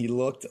there and he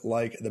looked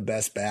like the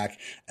best back,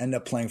 ended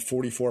up playing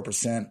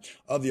 44%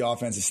 of the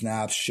offensive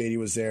snaps. Shady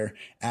was there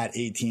at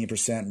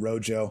 18%,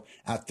 Rojo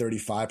at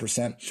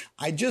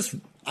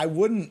 35%. I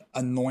wouldn't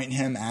anoint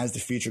him as the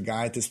feature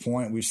guy at this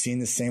point. We've seen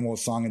the same old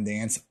song and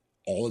dance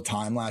all the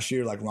time last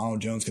year. Like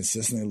Ronald Jones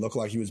consistently looked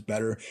like he was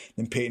better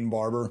than Peyton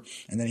Barber,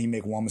 and then he'd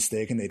make one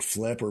mistake and they'd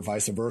flip or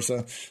vice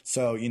versa.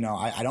 So,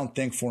 I don't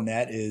think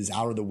Fournette is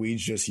out of the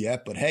weeds just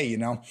yet, but hey,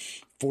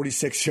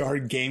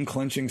 46-yard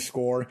game-clinching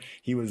score.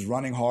 He was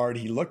running hard.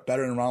 He looked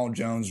better than Ronald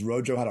Jones.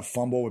 Rojo had a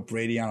fumble with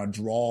Brady on a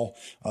draw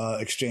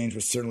exchange,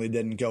 which certainly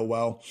didn't go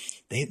well.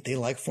 They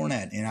like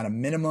Fournette. And at a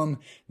minimum,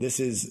 this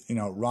is,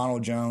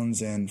 Ronald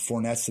Jones and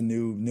Fournette's the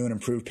new and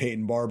improved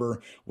Peyton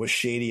Barber with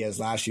Shady as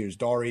last year's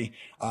Dari.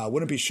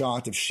 Wouldn't be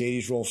shocked if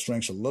Shady's role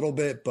shrinks a little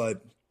bit,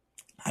 but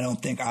I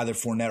don't think either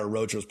Fournette or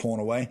Rojo is pulling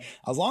away.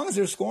 As long as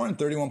they're scoring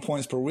 31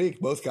 points per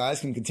week, both guys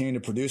can continue to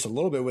produce a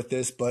little bit with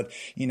this, but,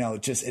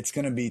 it's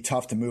going to be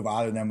tough to move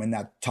either of them in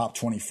that top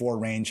 24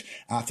 range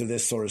after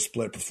this sort of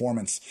split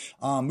performance.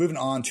 Moving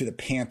on to the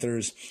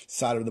Panthers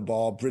side of the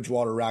ball,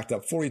 Bridgewater racked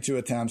up 42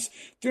 attempts,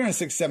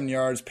 367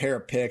 yards, pair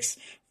of picks,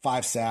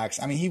 5 sacks.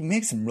 I mean, he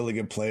makes some really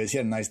good plays. He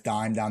had a nice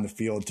dime down the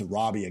field to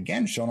Robbie.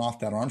 Again, showing off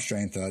that arm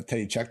strength.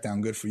 Teddy check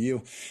down, good for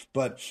you.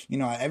 But,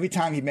 every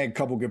time he made a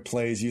couple good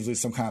plays, usually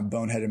some kind of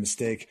boneheaded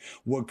mistake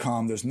would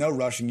come. There's no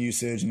rushing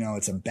usage.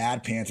 It's a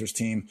bad Panthers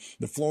team.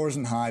 The floor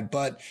isn't high,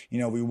 but,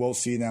 we will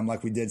see them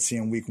like we did see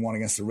in week 1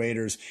 against the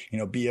Raiders,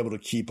 be able to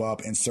keep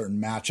up in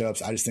certain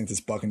matchups. I just think this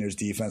Buccaneers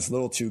defense is a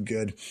little too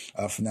good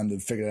for them to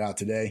figure it out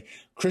today.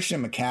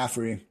 Christian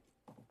McCaffrey,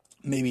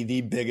 maybe the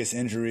biggest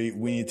injury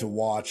we need to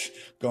watch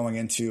going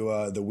into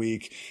the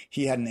week.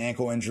 He had an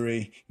ankle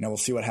injury. We'll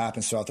see what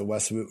happens throughout the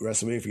rest of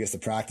the week if he gets to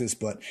practice.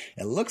 But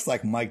it looks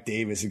like Mike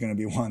Davis is going to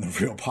be one of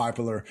the real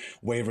popular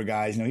waiver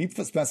guys. He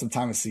spent some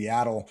time in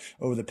Seattle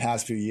over the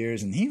past few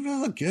years, and he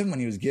really looked good when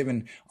he was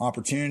given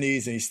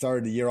opportunities. And he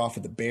started the year off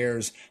with the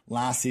Bears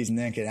last season,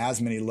 didn't get as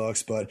many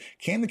looks, but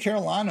came to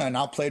Carolina and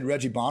outplayed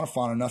Reggie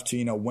Bonifant enough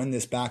to win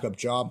this backup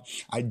job.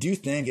 I do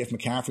think if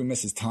McCaffrey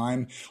misses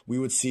time, we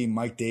would see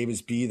Mike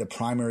Davis be the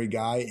primary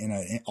guy in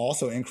an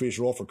also increased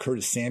role for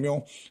Curtis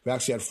Samuel, who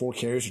actually had 4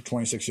 carries for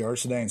 26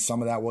 yards today, and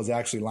some of that was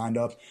actually lined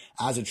up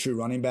as a true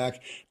running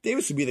back.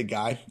 Davis would be the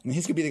guy, and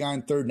he's going to be the guy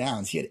in third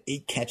downs. He had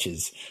 8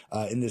 catches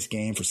in this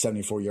game for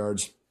 74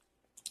 yards.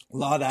 A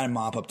lot of that in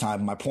mop-up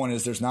time. My point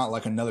is there's not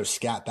like another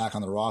scat back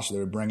on the roster they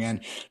would bring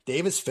in.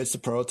 Davis fits the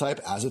prototype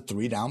as a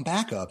 3-down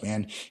backup.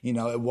 And,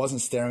 it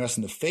wasn't staring us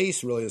in the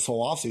face really this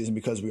whole offseason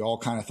because we all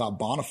kind of thought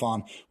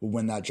Bonifant would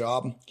win that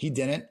job. He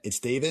didn't. It's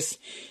Davis.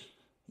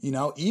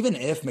 Even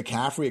if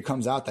McCaffrey, it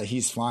comes out that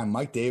he's fine,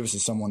 Mike Davis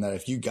is someone that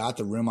if you got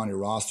the room on your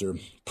roster,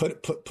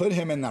 put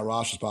him in that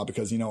roster spot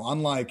because,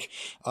 unlike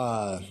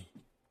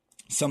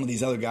some of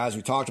these other guys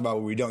we talked about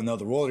where we don't know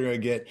the role they're going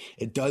to get,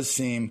 it does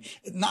seem,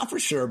 not for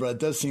sure, but it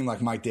does seem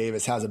like Mike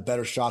Davis has a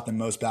better shot than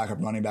most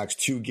backup running backs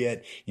to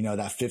get,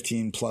 that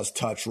 15-plus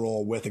touch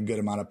role with a good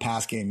amount of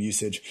pass game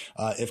usage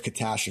if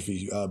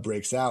catastrophe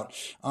breaks out.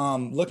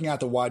 Looking at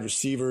the wide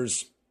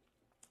receivers,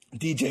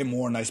 DJ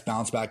Moore, nice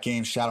bounce back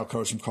game. Shadow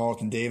coach from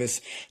Carlton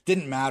Davis.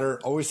 Didn't matter.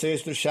 Always say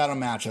it's the shadow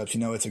matchups.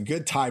 It's a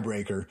good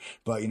tiebreaker.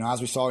 But,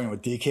 as we saw,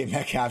 with DK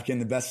Metcalf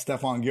getting the best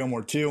of Stephon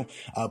Gilmore too,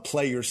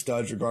 play your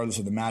studs regardless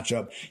of the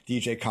matchup.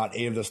 DJ caught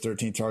 8 of those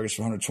 13 targets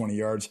for 120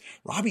 yards.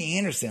 Robbie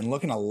Anderson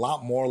looking a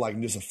lot more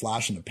like just a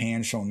flash in the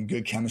pan, showing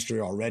good chemistry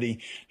already.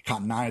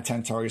 Caught 9 of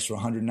 10 targets for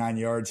 109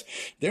 yards.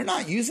 They're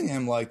not using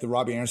him like the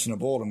Robbie Anderson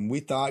of old. And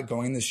we thought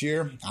going in this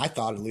year, I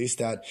thought at least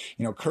that,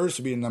 Curtis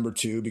would be the number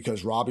 2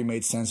 because Robbie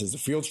made sense as the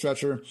field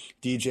stretcher,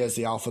 DJ as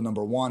the alpha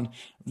number 1.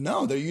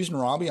 No, they're using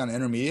Robbie on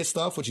intermediate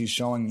stuff, which he's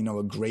showing,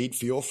 a great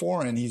feel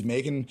for, and he's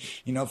making,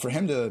 for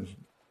him to,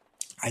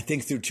 I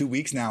think through 2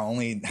 weeks now,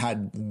 only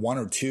had 1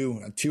 or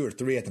 2 or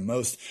 3 at the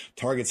most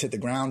targets hit the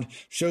ground.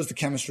 Shows the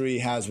chemistry he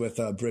has with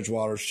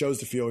Bridgewater, shows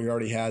the feel he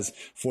already has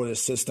for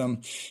this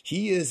system.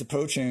 He is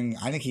approaching,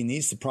 I think he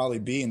needs to probably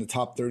be in the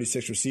top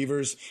 36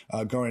 receivers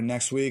going into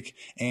next week.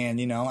 And,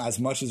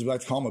 as much as we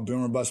like to call him a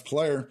boom or bust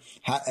player,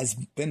 has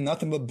been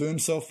nothing but boom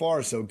so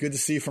far. So good to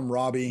see from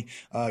Robbie.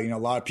 A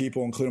lot of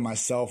people, including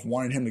myself,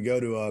 wanted him to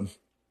go to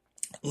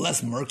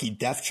less murky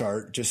depth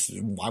chart. Just,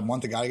 I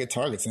want the guy to get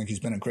targets. I think he's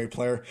been a great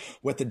player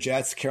with the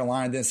Jets.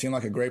 Carolina didn't seem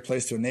like a great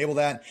place to enable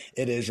that.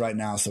 It is right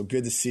now. So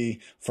good to see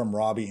from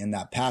Robbie in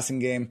that passing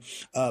game.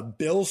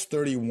 Bills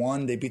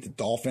 31. They beat the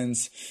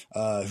Dolphins,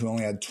 who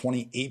only had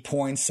 28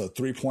 points. So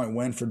 3-point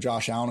win for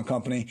Josh Allen and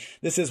company.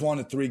 This is one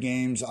of 3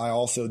 games I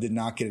also did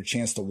not get a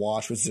chance to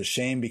watch, which is a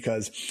shame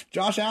because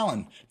Josh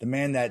Allen, the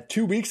man that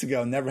 2 weeks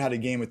ago never had a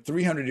game with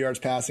 300 yards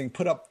passing,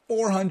 put up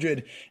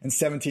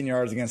 417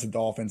 yards against the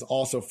Dolphins.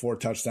 Also 4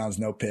 touchdowns,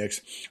 no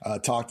picks.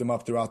 Talked him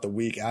up throughout the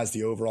week as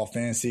the overall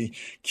fantasy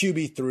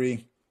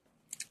QB3.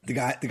 The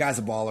guy's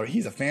a baller.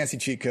 He's a fantasy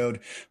cheat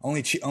code.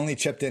 Only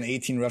chipped in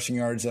 18 rushing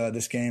yards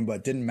this game,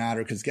 but didn't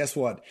matter because guess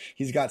what?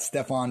 He's got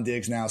Stephon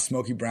Diggs now,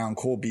 Smokey Brown,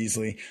 Cole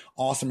Beasley,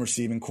 awesome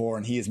receiving core,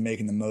 and he is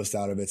making the most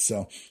out of it.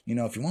 So,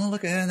 if you want to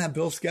look ahead on that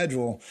Bills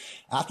schedule,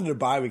 after their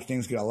bye week,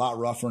 things get a lot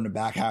rougher in the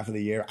back half of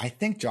the year. I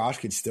think Josh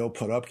could still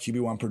put up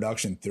QB1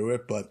 production through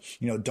it, but,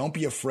 don't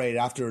be afraid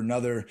after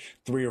another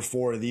 3 or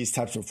 4 of these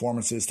types of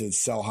performances to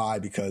sell high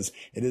because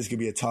it is going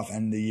to be a tough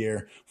end of the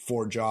year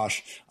for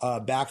Josh.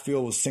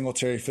 Backfield was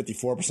Singletary,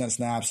 54%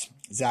 snaps.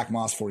 Zach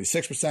Moss,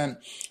 46%.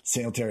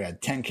 Singletary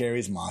had 10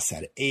 carries. Moss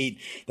had 8.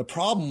 The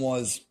problem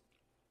was,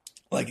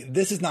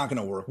 this is not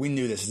going to work. We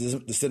knew this.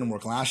 This didn't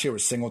work last year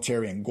with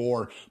Singletary and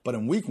Gore. But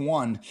in week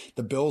 1,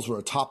 the Bills were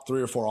a top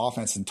 3 or 4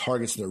 offense in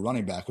targets to their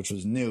running back, which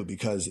was new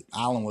because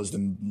Allen was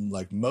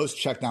the most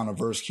check down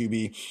averse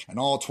QB in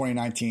all of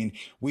 2019.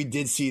 We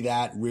did see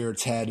that rear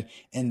its head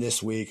in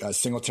this week.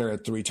 Singletary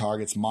had 3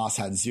 targets. Moss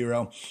had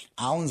 0.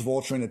 Allen's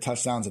vulturing the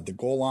touchdowns at the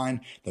goal line.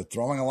 They're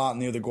throwing a lot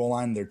near the goal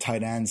line. They're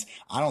tight ends.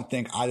 I don't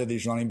think either of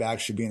these running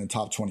backs should be in the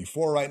top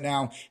 24 right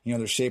now.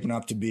 They're shaping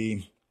up to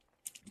be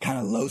kind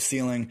of low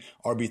ceiling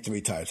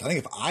RB3 types. I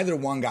think if either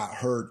one got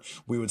hurt,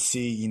 we would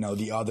see,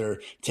 the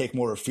other take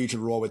more of a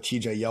featured role with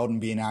TJ Yeldon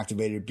being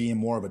activated, being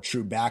more of a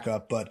true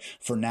backup. But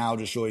for now,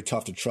 just really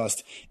tough to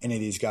trust any of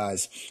these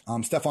guys.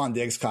 Stephon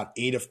Diggs caught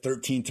 8 of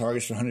 13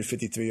 targets for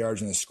 153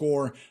 yards in the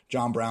score.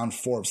 John Brown,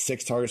 4 of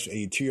 6 targets for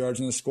 82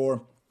 yards in the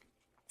score.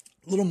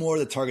 A little more of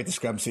the target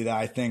discrepancy that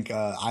I think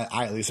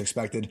I at least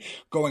expected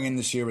going in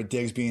this year with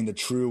Diggs being the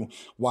true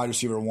wide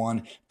receiver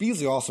 1.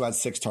 Beasley also had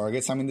 6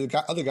 targets. I mean,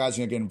 the other guys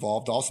are going to get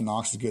involved. Dawson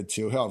Knox is good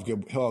too.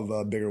 He'll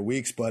have bigger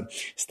weeks, but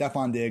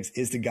Stephon Diggs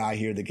is the guy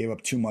here that gave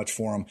up too much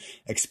for him.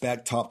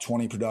 Expect top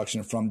 20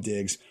 production from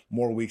Diggs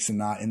more weeks than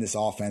not in this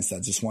offense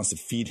that just wants to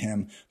feed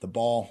him the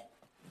ball.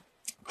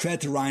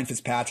 Credit to Ryan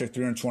Fitzpatrick,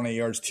 328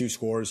 yards, 2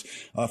 scores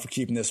for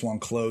keeping this one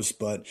close.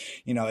 But,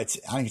 I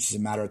think it's just a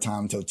matter of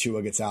time until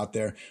Tua gets out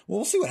there. Well,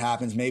 we'll see what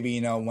happens. Maybe,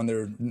 when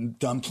they're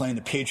done playing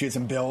the Patriots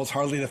and Bills,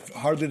 hardly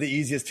the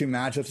easiest 2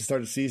 matchups to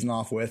start the season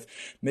off with.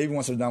 Maybe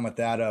once they're done with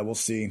that, we'll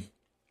see.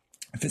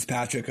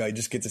 Fitzpatrick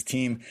just gets his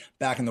team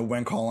back in the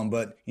win column,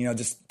 but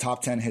just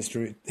top 10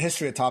 history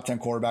of top 10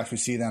 quarterbacks. We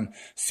see them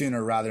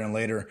sooner rather than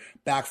later.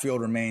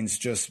 Backfield remains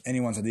just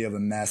anyone's idea of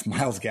a mess.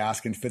 Myles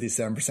Gaskin,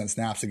 57%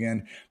 snaps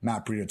again.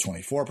 Matt Breida,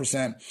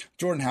 24%.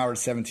 Jordan Howard,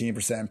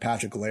 17%. And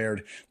Patrick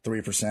Laird,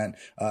 3%.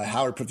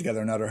 Howard put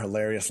together another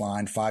hilarious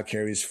line. 5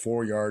 carries,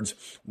 4 yards,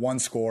 1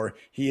 score.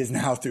 He is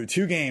now through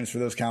 2 games for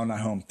those counting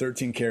at home.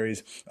 13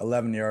 carries,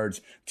 11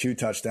 yards, 2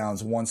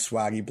 touchdowns, 1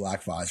 swaggy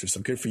black visor.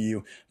 So good for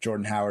you,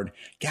 Jordan Howard.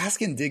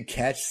 Gaskin did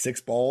catch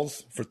 6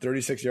 balls for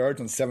 36 yards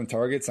on 7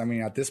 targets. I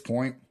mean, at this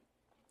point,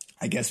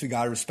 I guess we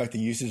got to respect the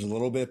usage a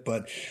little bit,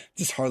 but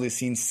just hardly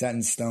seen set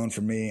in stone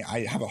for me.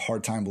 I have a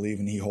hard time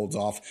believing he holds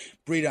off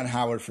Breida and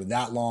Howard for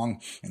that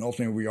long. And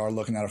ultimately, we are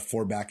looking at a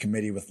 4-back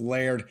committee with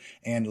Laird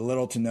and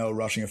little to no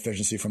rushing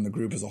efficiency from the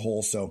group as a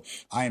whole. So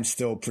I am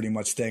still pretty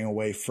much staying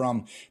away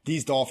from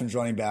these Dolphins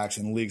running backs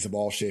in leagues of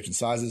all shapes and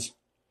sizes.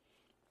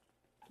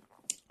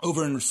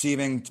 Over in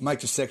receiving, Mike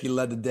Gesicki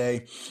led the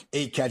day,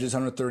 8 catches,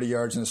 130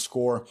 yards, and a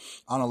score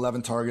on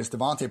 11 targets.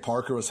 Devontae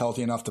Parker was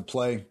healthy enough to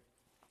play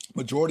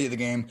majority of the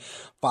game,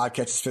 5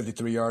 catches,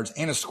 53 yards,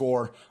 and a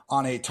score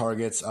on 8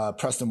 targets.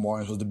 Preston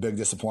Williams was the big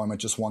disappointment,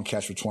 just 1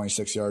 catch for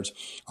 26 yards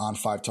on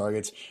 5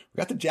 targets. We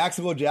got the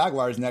Jacksonville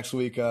Jaguars next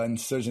week in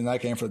Thursday night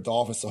game for the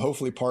Dolphins, so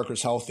hopefully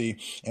Parker's healthy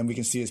and we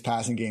can see his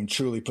passing game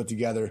truly put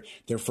together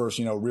their first,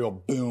 real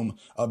boom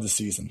of the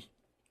season.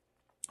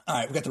 All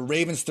right, we got the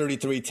Ravens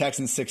 33,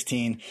 Texans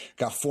 16.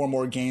 Got 4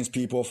 more games,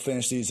 people.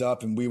 Finish these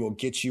up, and we will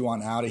get you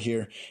on out of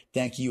here.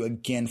 Thank you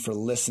again for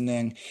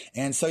listening.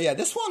 And so,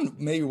 this one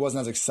maybe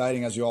wasn't as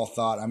exciting as you all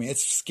thought. I mean,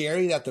 it's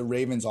scary that the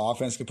Ravens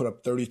offense could put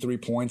up 33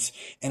 points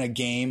in a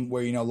game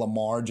where,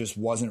 Lamar just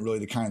wasn't really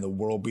the kind of the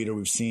world beater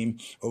we've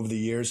seen over the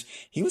years.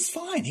 He was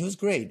fine. He was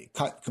great.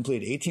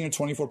 Completed 18 of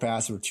 24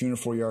 passes for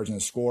 204 yards in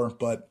the score,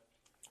 but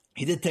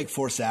he did take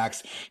 4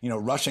 sacks,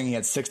 rushing. He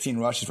had 16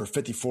 rushes for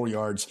 54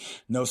 yards,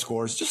 no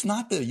scores. Just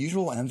not the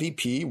usual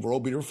MVP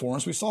world beater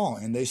performance we saw.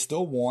 And they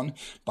still won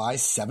by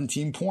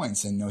 17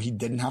 points. And, he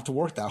didn't have to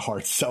work that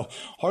hard. So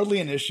hardly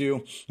an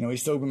issue.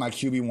 He's still been my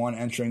QB1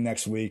 entering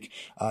next week.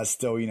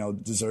 Still,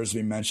 deserves to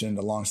be mentioned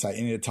alongside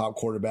any of the top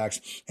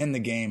quarterbacks in the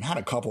game. Had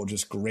a couple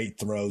just great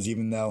throws,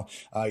 even though,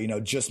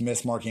 just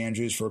missed Mark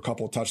Andrews for a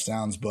couple of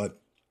touchdowns.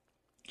 But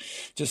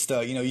just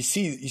you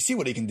see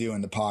what he can do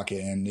in the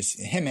pocket, and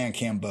him and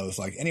Cam both.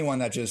 Like anyone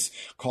that just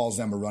calls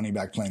them a running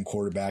back playing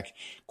quarterback,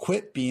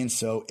 quit being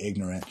so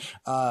ignorant.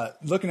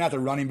 Looking at the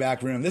running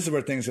back room, this is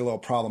where things are a little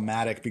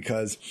problematic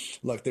because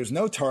look, there's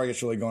no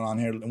targets really going on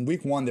here. In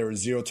week 1, there were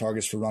 0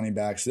 targets for running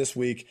backs. This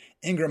week,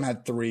 Ingram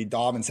had 3,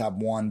 Dobbins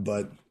had 1,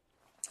 but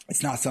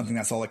it's not something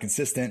that's all that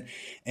consistent.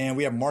 And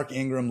we have Mark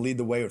Ingram lead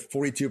the way with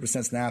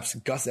 42% snaps.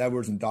 Gus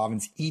Edwards and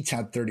Dobbins each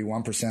had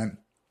 31%.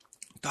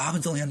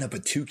 Dobbins only ended up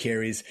with 2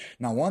 carries.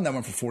 Now, one that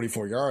went for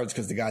 44 yards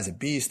because the guy's a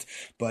beast,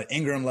 but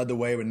Ingram led the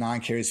way with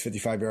 9 carries,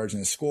 55 yards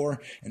in a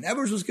score. And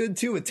Edwards was good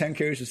too with 10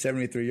 carries for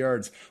 73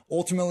 yards.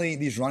 Ultimately,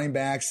 these running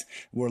backs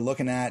we're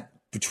looking at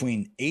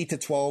between 8 to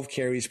 12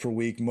 carries per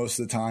week most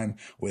of the time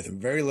with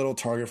very little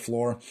target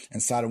floor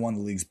inside of one of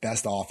the league's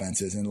best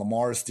offenses. And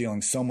Lamar is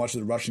stealing so much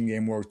of the rushing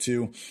game work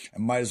too,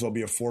 and might as well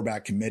be a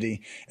 4-back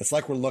committee. It's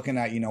like we're looking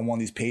at, one of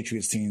these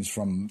Patriots teams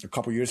from a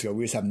couple years ago.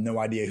 We just have no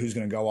idea who's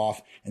going to go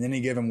off. And then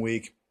any given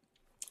week,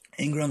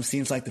 Ingram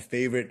seems like the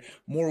favorite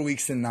more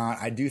weeks than not.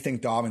 I do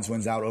think Dobbins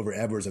wins out over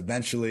Edwards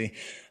eventually,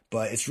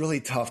 but it's really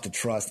tough to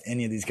trust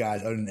any of these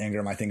guys other than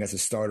Ingram, I think, as a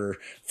starter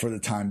for the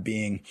time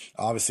being.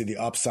 Obviously, the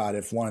upside,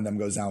 if one of them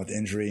goes down with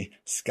injury,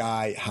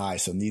 sky high.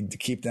 So need to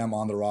keep them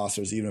on the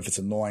rosters, even if it's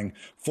annoying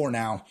for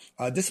now.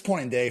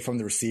 Disappointing day from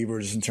the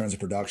receivers in terms of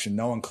production.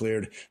 No one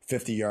cleared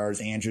 50 yards.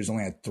 Andrews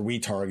only had 3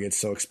 targets,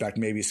 so expect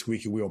maybe a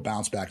squeaky wheel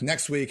bounce back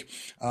next week.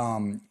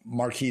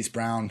 Marquise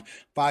Brown,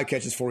 5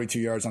 catches, 42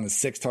 yards on the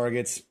 6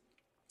 targets.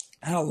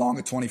 Had a long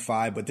at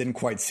 25, but didn't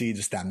quite see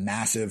just that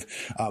massive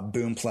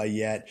boom play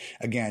yet.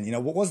 Again,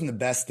 what wasn't the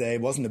best day,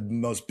 wasn't the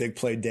most big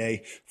play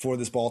day for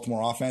this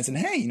Baltimore offense. And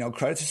hey,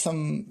 credit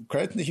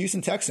to the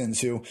Houston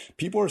Texans, who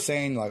people are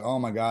saying like, oh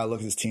my God,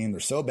 look at this team, they're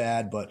so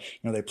bad. But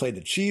they played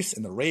the Chiefs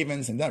and the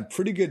Ravens and done a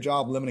pretty good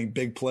job limiting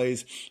big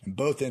plays in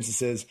both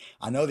instances.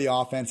 I know the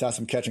offense has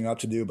some catching up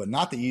to do, but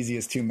not the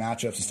easiest 2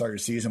 matchups to start your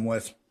season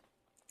with.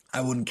 I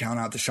wouldn't count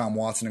out Deshaun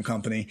Watson and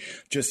company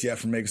just yet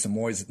for making some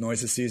noise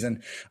this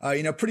season.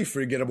 Pretty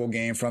forgettable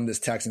game from this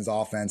Texans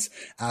offense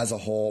as a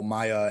whole.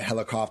 My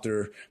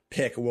helicopter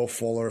pick, Will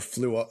Fuller,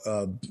 flew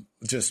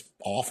just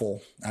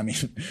awful. I mean,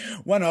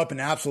 went up in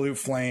absolute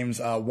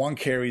flames. 1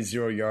 carry,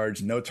 0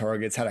 yards, no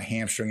targets, had a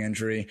hamstring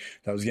injury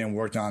that was getting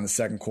worked on in the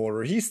second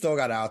quarter. He still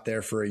got out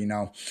there for,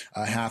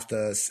 half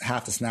the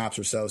snaps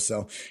or so.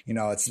 So,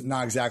 it's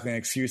not exactly an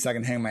excuse I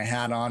can hang my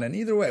hat on. And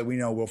either way, we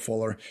know Will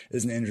Fuller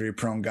is an injury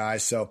prone guy.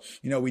 So,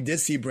 we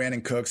did see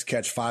Brandon Cooks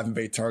catch 5 and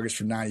 8 targets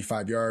for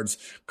 95 yards.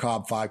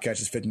 Cobb, 5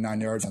 catches,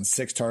 59 yards on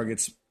 6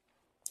 targets.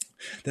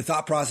 The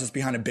thought process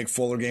behind a big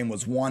Fuller game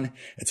was 1,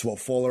 it's Will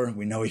Fuller.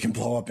 We know he can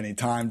blow up any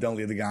time. Don't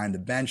leave the guy on the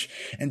bench.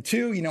 And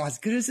 2, as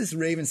good as this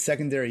Ravens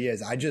secondary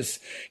is, I just,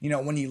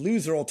 when you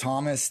lose Earl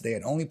Thomas, they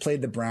had only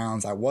played the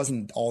Browns. I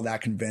wasn't all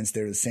that convinced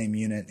they're the same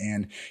unit.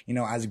 And,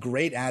 as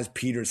great as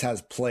Peters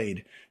has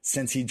played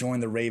since he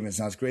joined the Ravens,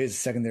 and as great as the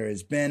secondary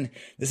has been,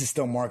 this is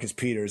still Marcus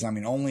Peters. I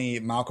mean, only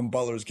Malcolm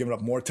Butler has given up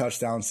more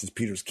touchdowns since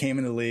Peters came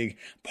in the league.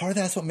 Part of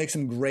that's what makes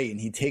him great,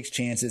 and he takes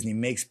chances and he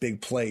makes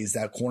big plays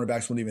that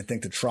cornerbacks wouldn't even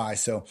think to try.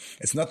 So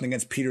it's nothing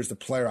against Peters, the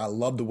player. I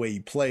love the way he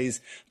plays.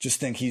 Just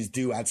think he's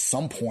due at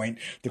some point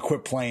to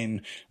quit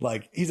playing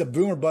like he's a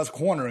boomer bust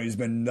corner. He's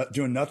been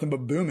doing nothing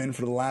but booming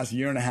for the last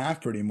year and a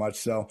half pretty much.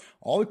 So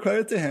all the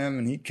credit to him,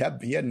 and he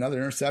had another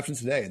interception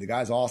today. The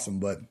guy's awesome,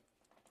 but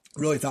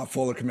really thought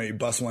Fuller could maybe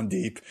bust one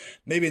deep.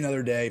 Maybe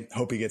another day.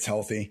 Hope he gets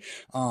healthy.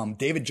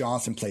 David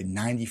Johnson played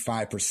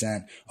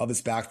 95% of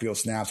his backfield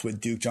snaps with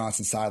Duke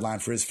Johnson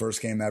sidelined for his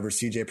first game ever.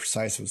 CJ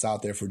Precise was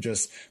out there for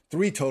just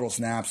 3 total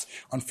snaps.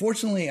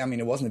 Unfortunately,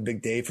 it wasn't a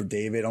big day for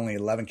David. Only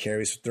 11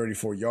 carries for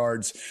 34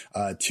 yards,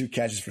 2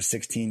 catches for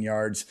 16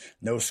 yards,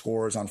 no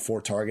scores on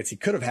 4 targets. He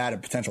could have had a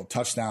potential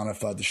touchdown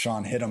if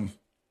Deshaun hit him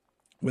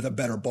with a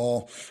better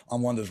ball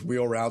on one of those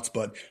wheel routes,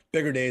 but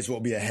bigger days will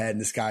be ahead, and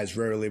this guy is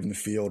rarely leaving the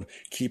field.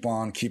 Keep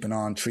on keeping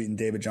on, treating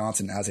David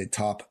Johnson as a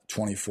top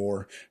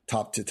 24,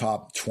 top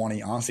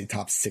 20, honestly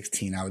top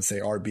 16, I would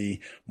say,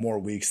 RB more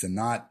weeks than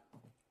not.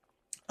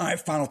 All right,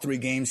 final 3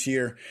 games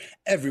here.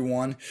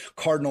 Everyone,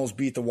 Cardinals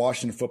beat the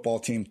Washington football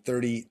team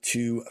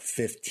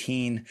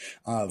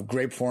 30-15.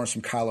 Great performance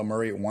from Kyler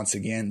Murray once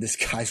again. This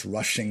guy's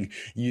rushing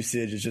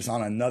usage is just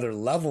on another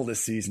level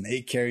this season.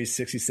 8 carries,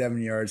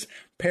 67 yards,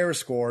 pair of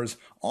scores.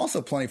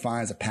 Also plenty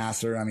fine as a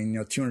passer.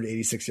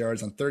 286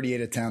 yards on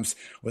 38 attempts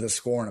with a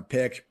score and a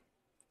pick.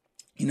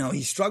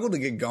 He struggled to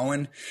get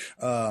going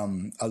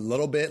a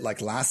little bit like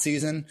last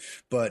season,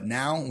 but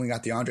now we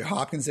got DeAndre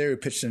Hopkins there who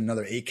pitched in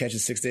another 8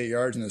 catches, 68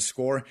 yards and a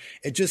score.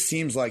 It just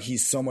seems like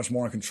he's so much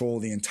more in control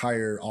of the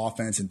entire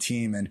offense and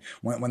team. And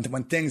when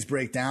things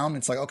break down,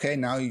 it's like, okay,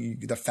 now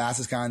the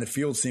fastest guy in the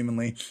field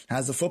seemingly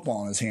has the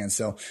football in his hands.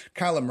 So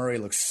Kyler Murray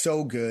looks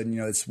so good.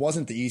 This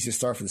wasn't the easiest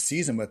start for the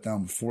season with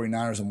them.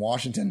 49ers and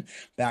Washington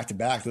back to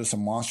back. There's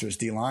some monstrous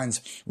D lines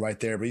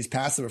right there, but he's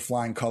passive with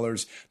flying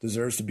colors,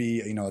 deserves to be,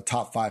 a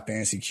top 5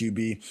 fantasy fantasy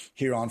QB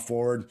here on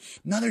forward.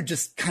 Another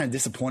just kind of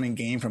disappointing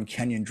game from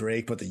Kenyon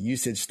Drake, but the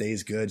usage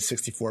stays good.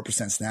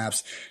 64%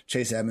 snaps.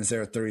 Chase Edmonds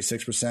there at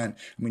 36%. I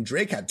mean,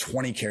 Drake had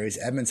 20 carries.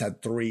 Edmonds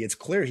had 3. It's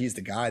clear he's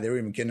the guy. They were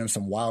even getting him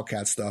some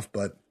Wildcat stuff,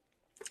 but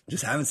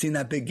just haven't seen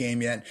that big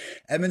game yet.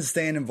 Edmonds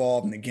staying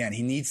involved. And again,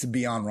 he needs to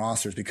be on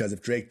rosters because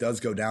if Drake does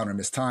go down or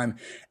miss time,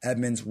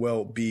 Edmonds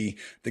will be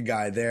the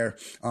guy there.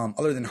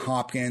 Other than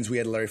Hopkins, we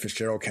had Larry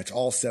Fitzgerald catch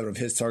all 7 of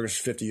his targets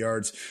for 50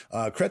 yards.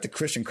 Credit to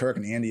Christian Kirk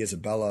and Andy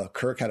Isabella.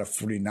 Kirk had a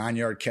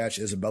 49-yard catch,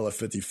 Isabella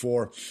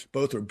 54.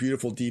 Both were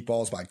beautiful deep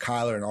balls by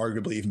Kyler and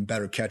arguably even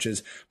better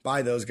catches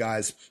by those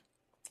guys.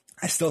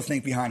 I still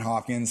think behind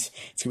Hopkins,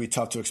 it's going to be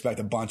tough to expect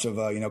a bunch of,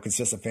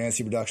 consistent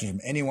fantasy production from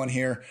anyone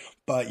here.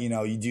 But,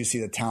 you do see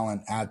the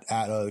talent at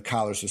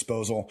Kyler's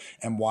disposal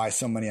and why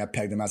so many have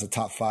pegged him as a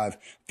top 5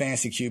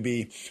 fantasy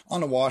QB. On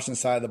the Washington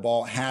side of the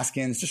ball,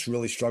 Haskins just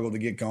really struggled to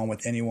get going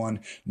with anyone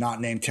not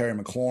named Terry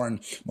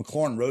McLaurin.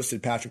 McLaurin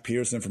roasted Patrick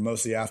Peterson for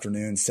most of the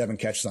afternoon, 7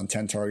 catches on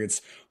 10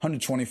 targets,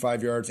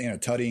 125 yards and a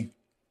tutty.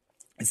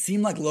 It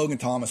seemed like Logan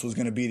Thomas was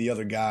going to be the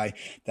other guy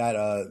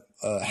that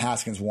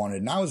Haskins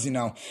wanted. And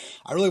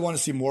I really wanted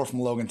to see more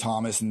from Logan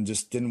Thomas and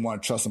just didn't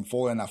want to trust him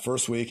fully in that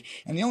first week.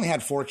 And he only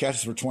had 4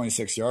 catches for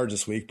 26 yards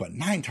this week, but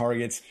 9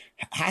 targets.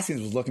 Haskins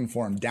was looking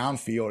for him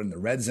downfield in the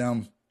red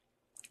zone.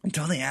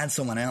 Until they add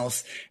someone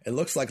else, it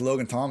looks like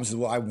Logan Thomas is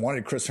what I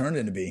wanted Chris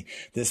Herndon to be.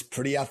 This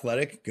pretty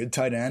athletic, good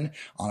tight end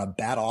on a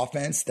bad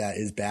offense that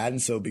is bad. And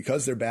so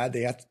because they're bad,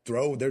 they have to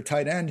throw their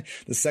tight end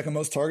the second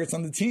most targets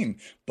on the team.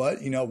 But,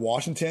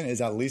 Washington is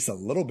at least a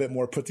little bit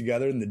more put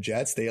together than the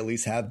Jets. They at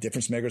least have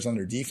difference makers on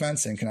their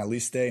defense and can at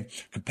least stay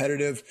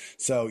competitive.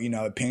 So,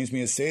 it pains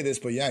me to say this,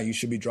 but yeah, you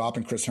should be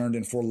dropping Chris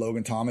Herndon for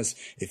Logan Thomas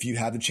if you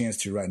have the chance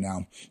to right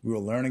now. We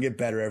will learn and get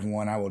better,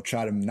 everyone. I will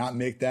try to not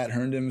make that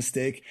Herndon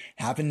mistake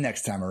happen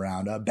next time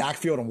around.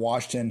 Backfield in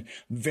Washington,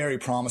 very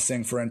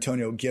promising for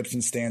Antonio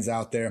Gibson, stands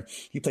out there.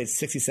 He played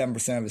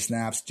 67% of his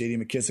snaps. J.D.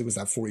 McKissick was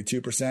at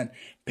 42%.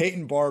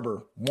 Peyton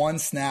Barber, 1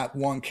 snap,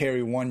 1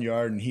 carry, 1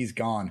 yard, and he's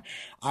gone.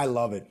 I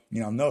love it.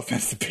 No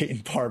offense to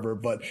Peyton Barber,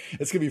 but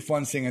it's going to be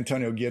fun seeing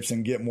Antonio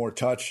Gibson get more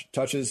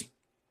touches.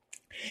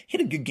 He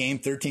had a good game,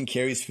 13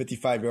 carries,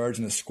 55 yards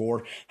and a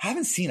score.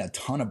 Haven't seen a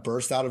ton of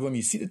burst out of him.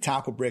 You see the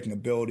tackle breaking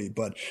ability,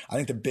 but I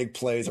think the big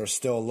plays are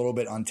still a little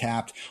bit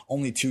untapped.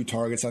 Only 2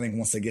 targets. I think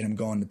once they get him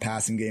going in the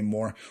passing game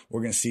more,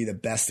 we're going to see the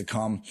best to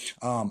come.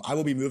 I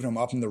will be moving him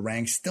up in the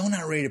ranks. Still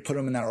not ready to put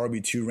him in that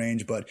RB2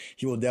 range, but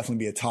he will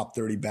definitely be a top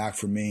 30 back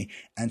for me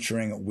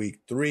entering week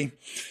 3.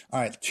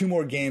 All right, 2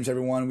 more games,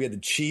 everyone. We had the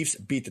Chiefs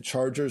beat the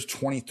Chargers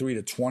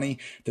 23-20.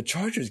 The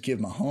Chargers give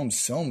Mahomes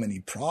so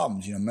many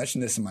problems. I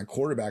mentioned this in my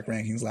quarterback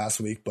rankings last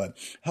week, but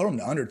held him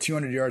to under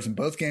 200 yards in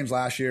both games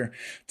last year.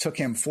 Took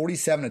him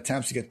 47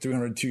 attempts to get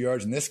 302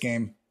 yards in this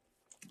game.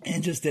 And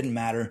it just didn't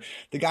matter.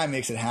 The guy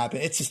makes it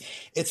happen.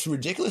 It's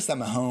ridiculous that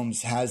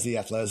Mahomes has the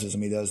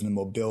athleticism he does and the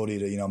mobility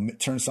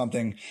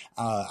to,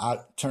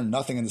 turn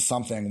nothing into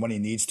something when he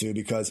needs to,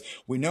 because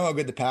we know how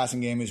good the passing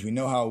game is. We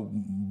know how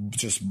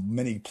just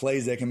many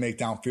plays they can make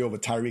downfield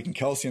with Tyreek and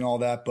Kelsey and all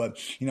that. But,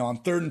 on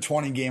 3rd and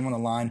 20 game on the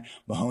line,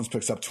 Mahomes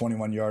picks up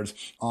 21 yards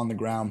on the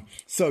ground.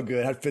 So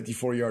good. Had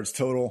 54 yards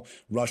total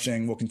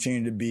rushing. Will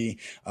continue to be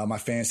my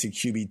fantasy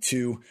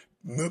QB2.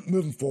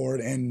 Moving forward,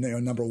 and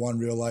number one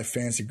real life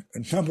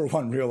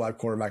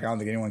quarterback. I don't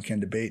think anyone can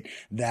debate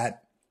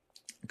that.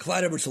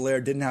 Clyde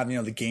Edwards-Helaire didn't have,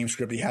 the game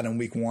script he had in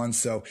week 1,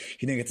 so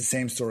he didn't get the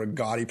same sort of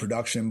gaudy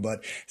production,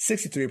 but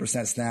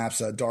 63%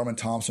 snaps. Darwin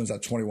Thompson was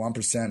at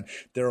 21%,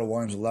 Darrell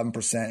Williams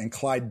 11%, and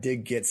Clyde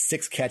did get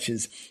 6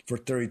 catches for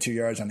 32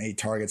 yards on 8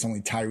 targets. Only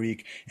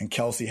Tyreek and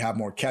Kelsey have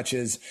more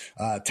catches.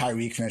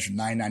 Tyreek finished with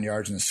 99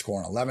 yards and a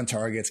score on 11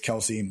 targets.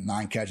 Kelsey,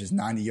 9 catches,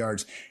 90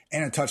 yards.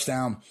 And a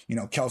touchdown.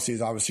 Kelsey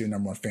is obviously your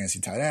number 1 fantasy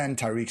tight end.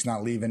 Tyreek's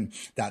not leaving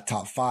that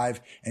top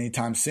 5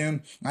 anytime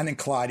soon. I think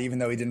Clyde, even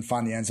though he didn't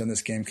find the end zone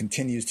this game,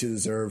 continues to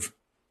deserve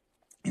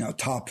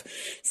top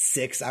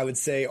 6, I would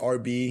say,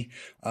 RB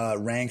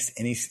ranks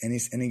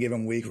any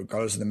given week,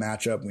 regardless of the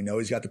matchup. We know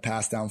he's got the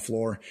pass down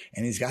floor,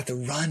 and he's got the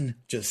run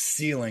just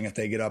ceiling if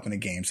they get up in a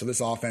game. So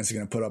this offense is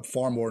going to put up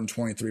far more than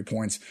 23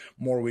 points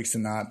more weeks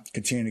than not,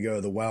 continue to go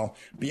to the well.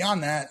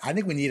 Beyond that, I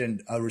think we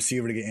need a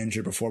receiver to get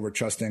injured before we're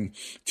trusting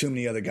too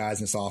many other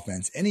guys in this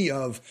offense. Any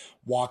of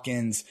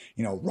Watkins,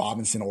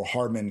 Robinson or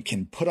Hardman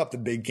can put up the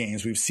big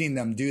games. We've seen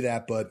them do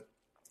that, but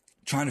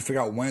trying to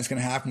figure out when it's going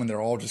to happen when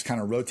they're all just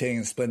kind of rotating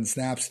and splitting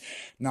snaps,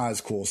 not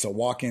as cool. So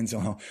Watkins,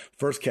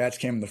 first catch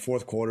came in the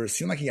 4th quarter. It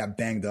seemed like he got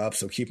banged up,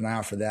 so keep an eye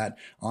out for that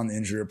on the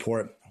injury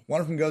report. One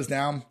of them goes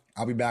down,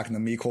 I'll be back in the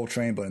Mecole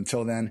train, but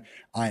until then,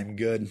 I am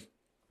good.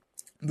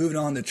 Moving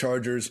on to the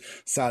Chargers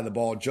side of the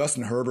ball,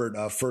 Justin Herbert,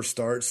 first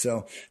start.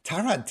 So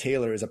Tyrod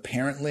Taylor is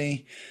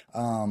apparently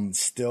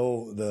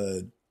still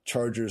the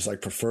Chargers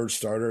like preferred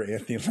starter,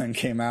 Anthony Lynn,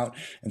 came out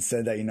and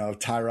said that, if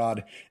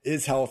Tyrod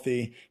is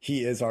healthy,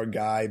 he is our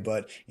guy.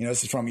 But,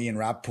 this is from Ian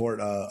Rappaport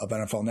of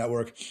NFL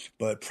Network.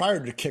 But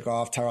prior to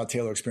kickoff, Tyrod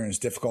Taylor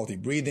experienced difficulty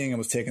breathing and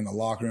was taken to the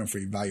locker room for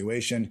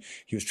evaluation.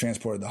 He was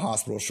transported to the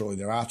hospital shortly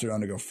thereafter to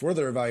undergo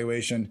further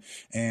evaluation.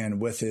 And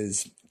with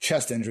his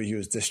chest injury, he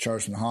was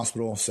discharged from the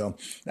hospital. So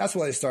that's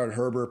why they started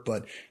Herbert.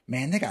 But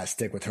man, they got to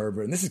stick with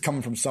Herbert. And this is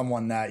coming from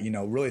someone that,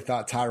 really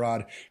thought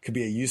Tyrod could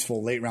be a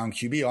useful late round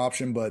QB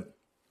option. But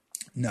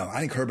no, I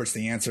think Herbert's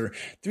the answer.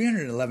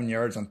 311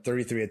 yards on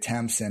 33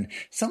 attempts. And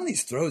some of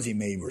these throws he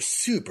made were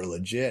super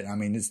legit. I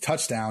mean, his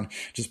touchdown,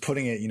 just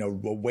putting it,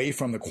 away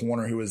from the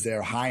corner who was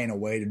there, high and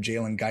away to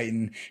Jalen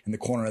Guyton in the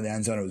corner of the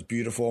end zone. It was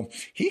beautiful.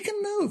 He can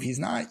move. He's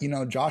not,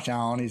 Josh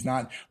Allen. He's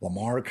not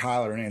Lamar,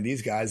 Kyler, or any of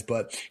these guys,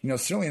 but,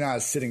 certainly not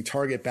a sitting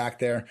target back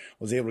there.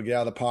 Was able to get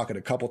out of the pocket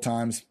a couple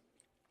times.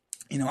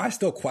 I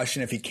still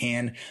question if he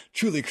can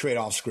truly create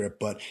off script,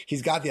 but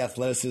he's got the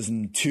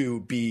athleticism to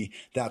be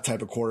that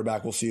type of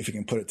quarterback. We'll see if he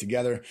can put it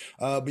together.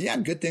 But yeah,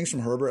 good things from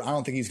Herbert. I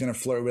don't think he's going to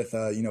flirt with,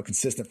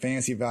 consistent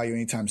fantasy value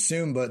anytime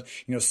soon, but,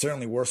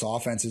 certainly worse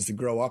offenses to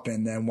grow up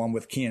in than one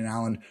with Keenan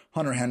Allen,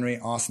 Hunter Henry,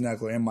 Austin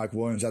Eckler, and Mike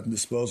Williams at the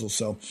disposal.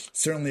 So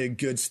certainly a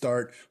good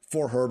start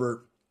for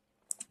Herbert.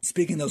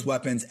 Speaking of those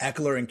weapons,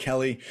 Eckler and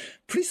Kelly,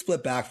 pretty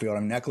split backfield. I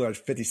mean, Eckler had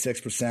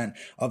 56%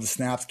 of the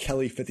snaps,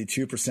 Kelly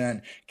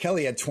 52%.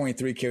 Kelly had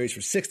 23 carries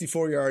for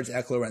 64 yards.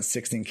 Eckler went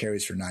 16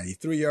 carries for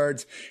 93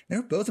 yards. They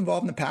were both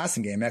involved in the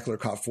passing game. Eckler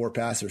caught 4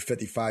 passes for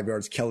 55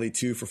 yards, Kelly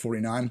 2 for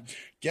 49.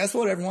 Guess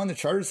what, everyone? The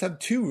Chargers have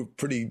 2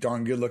 pretty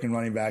darn good-looking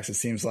running backs, it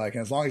seems like.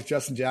 And as long as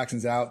Justin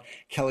Jackson's out,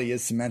 Kelly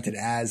is cemented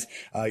as,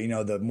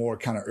 the more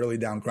kind of early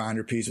down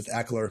grinder piece with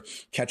Eckler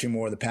catching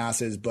more of the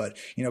passes. But,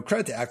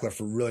 credit to Eckler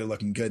for really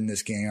looking good in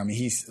this game. I mean,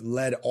 he's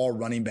led all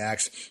running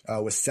backs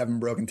with 7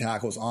 broken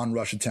tackles on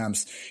rush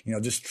attempts.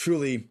 Just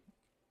truly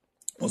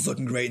was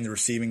looking great in the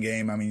receiving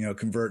game. I mean,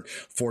 convert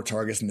 4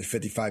 targets into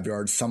 55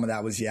 yards. Some of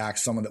that was yak.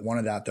 One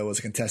of that though was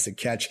a contested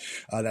catch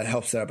that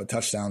helped set up a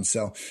touchdown.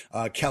 So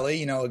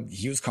Kelly,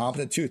 he was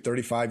confident too.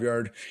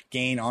 35-yard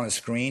gain on a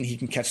screen. He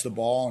can catch the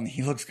ball and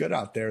he looks good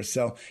out there.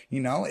 So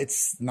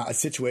it's not a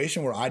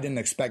situation where I didn't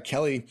expect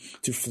Kelly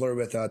to flirt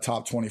with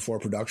top 24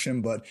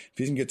 production, but if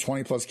he can get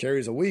 20 plus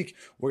carries a week,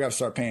 we're gonna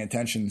start paying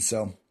attention.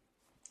 So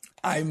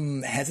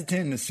I'm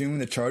hesitant in assuming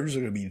the Chargers are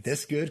going to be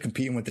this good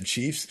competing with the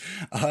Chiefs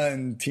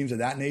and teams of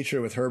that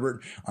nature with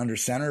Herbert under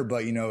center.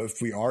 But,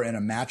 if we are in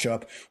a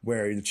matchup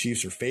where the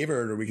Chiefs are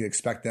favored, or we could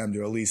expect them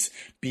to at least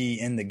be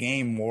in the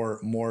game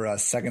more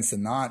seconds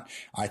than not,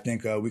 I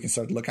think we can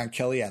start to look at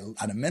Kelly at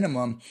a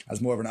minimum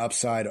as more of an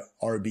upside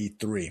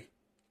RB3.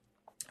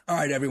 All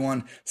right,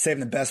 everyone,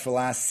 saving the best for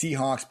last.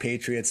 Seahawks,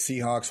 Patriots.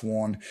 Seahawks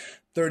won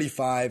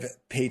 35,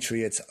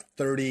 Patriots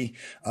 30.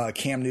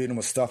 Cam Newton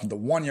was stuffed at the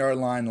 1-yard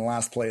line in the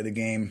last play of the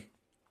game.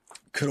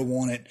 Could have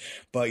won it,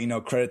 but,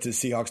 credit to the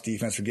Seahawks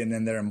defense for getting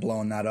in there and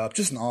blowing that up.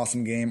 Just an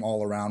awesome game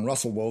all around.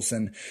 Russell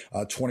Wilson,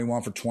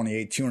 21 for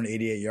 28,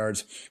 288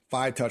 yards,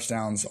 5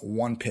 touchdowns,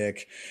 1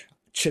 pick.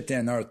 Chipped in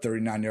another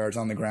 39 yards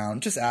on the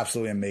ground. Just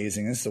absolutely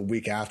amazing. This is a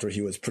week after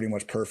he was pretty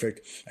much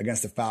perfect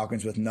against the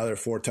Falcons with another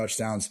 4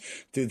 touchdowns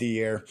through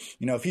the air.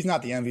 If he's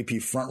not the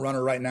MVP front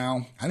runner right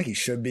now, I think he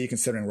should be,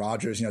 considering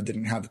Rodgers,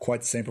 didn't have quite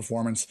the same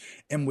performance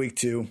in week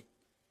 2.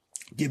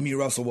 Give me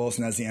Russell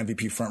Wilson as the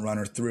MVP front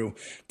runner through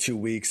 2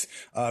 weeks.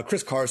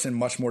 Chris Carson,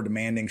 much more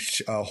demanding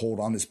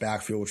hold on this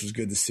backfield, which was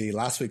good to see.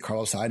 Last week,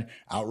 Carlos Hyde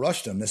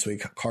outrushed him. This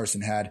week,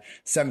 Carson had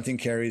 17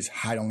 carries.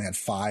 Hyde only had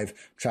 5.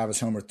 Travis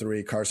Homer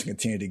 3. Carson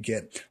continued to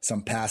get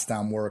some pass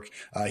down work.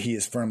 He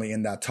is firmly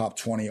in that top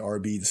 20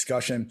 RB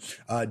discussion.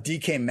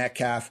 DK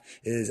Metcalf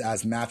is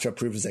as matchup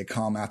proof as they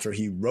come after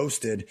he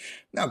roasted.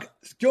 Now,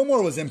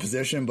 Gilmore was in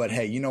position, but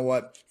hey, you know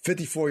what?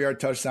 54-yard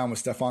touchdown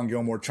with Stephon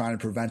Gilmore trying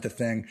to prevent the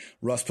thing.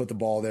 Russ put the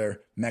ball there.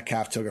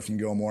 Metcalf took it from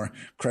Gilmore.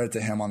 Credit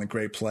to him on the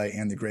great play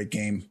and the great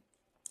game.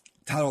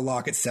 Tyler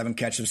Lockett, 7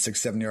 catches,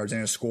 67 yards,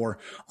 and a score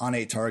on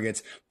 8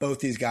 targets. Both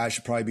these guys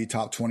should probably be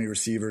top 20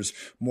 receivers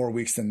more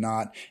weeks than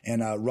not.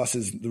 And the rest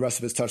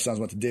of his touchdowns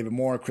went to David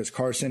Moore, Chris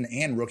Carson,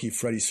 and rookie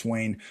Freddie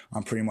Swain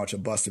on pretty much a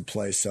busted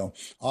play. So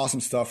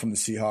awesome stuff from the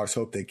Seahawks.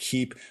 Hope they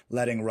keep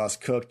letting Russ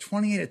cook.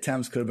 28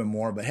 attempts could have been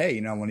more, but hey,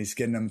 when he's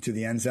getting them to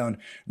the end zone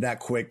that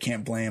quick,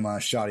 can't blame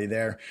Shoddy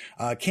there.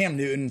 Cam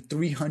Newton,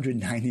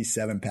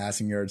 397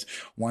 passing yards,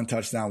 1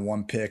 touchdown,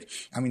 1 pick.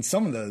 I mean,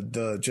 some of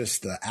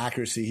the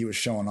accuracy he was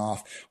showing off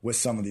with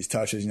some of these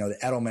touches, the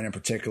Edelman in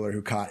particular,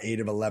 who caught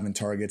 8 of 11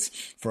 targets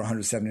for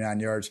 179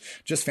 yards.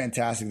 Just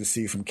fantastic to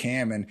see from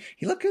Cam. And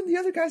he looked good in the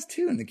other guys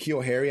too. And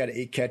N'Keal Harry had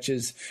 8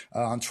 catches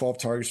on 12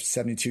 targets for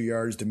 72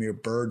 yards. Damiere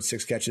Byrd,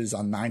 6 catches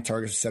on 9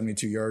 targets for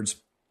 72 yards.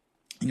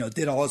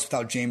 did all this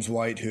without James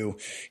White, who,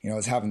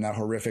 is having that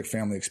horrific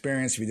family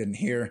experience. If you didn't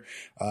hear,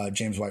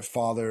 James White's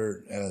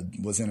father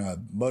was in a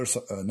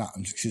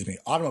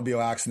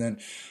automobile accident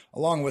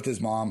along with his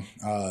mom.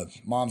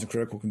 Mom's in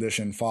critical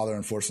condition. Father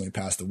unfortunately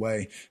passed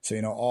away. So,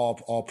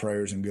 all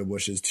prayers and good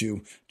wishes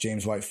to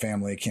James White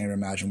family. Can't even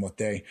imagine what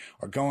they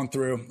are going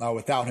through.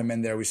 Without him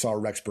in there, we saw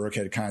Rex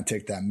Burkhead kind of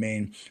take that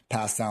main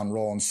pass down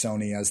role, and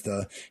Sony as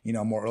the,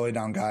 more early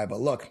down guy. But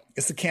look,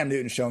 it's the Cam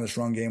Newton show in this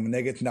run game. When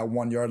they get to that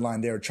 1 yard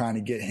line, they were trying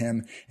to get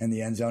him in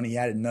the end zone. He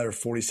added another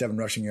 47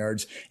 rushing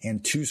yards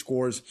and 2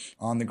 scores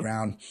on the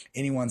ground.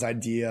 Anyone's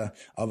idea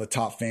of a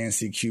top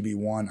fantasy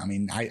QB1. I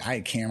mean, I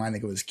think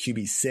it was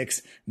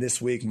QB6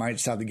 this week. Might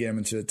just have to get him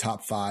into the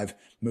top 5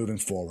 moving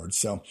forward.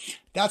 So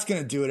that's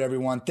going to do it,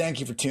 everyone. Thank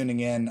you for tuning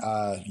in.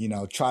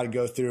 Try to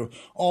go through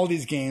all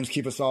these games,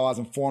 keep us all as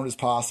informed as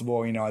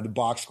possible. The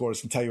box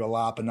scores can tell you a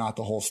lot, but not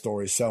the whole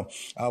story. So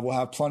we'll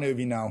have plenty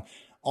of,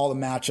 all the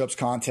matchups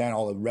content,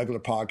 all the regular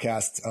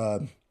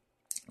podcast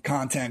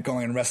content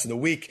going in the rest of the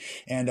week.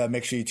 And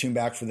make sure you tune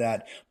back for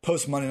that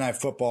post Monday Night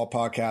Football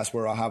podcast,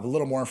 where I'll have a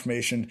little more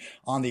information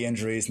on the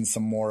injuries and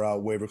some more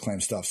waiver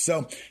claim stuff.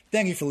 So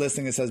thank you for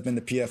listening. This has been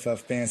the PFF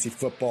Fantasy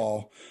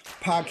Football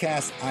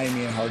Podcast. I am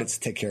Ian Hartitz.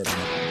 Take care,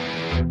 everyone.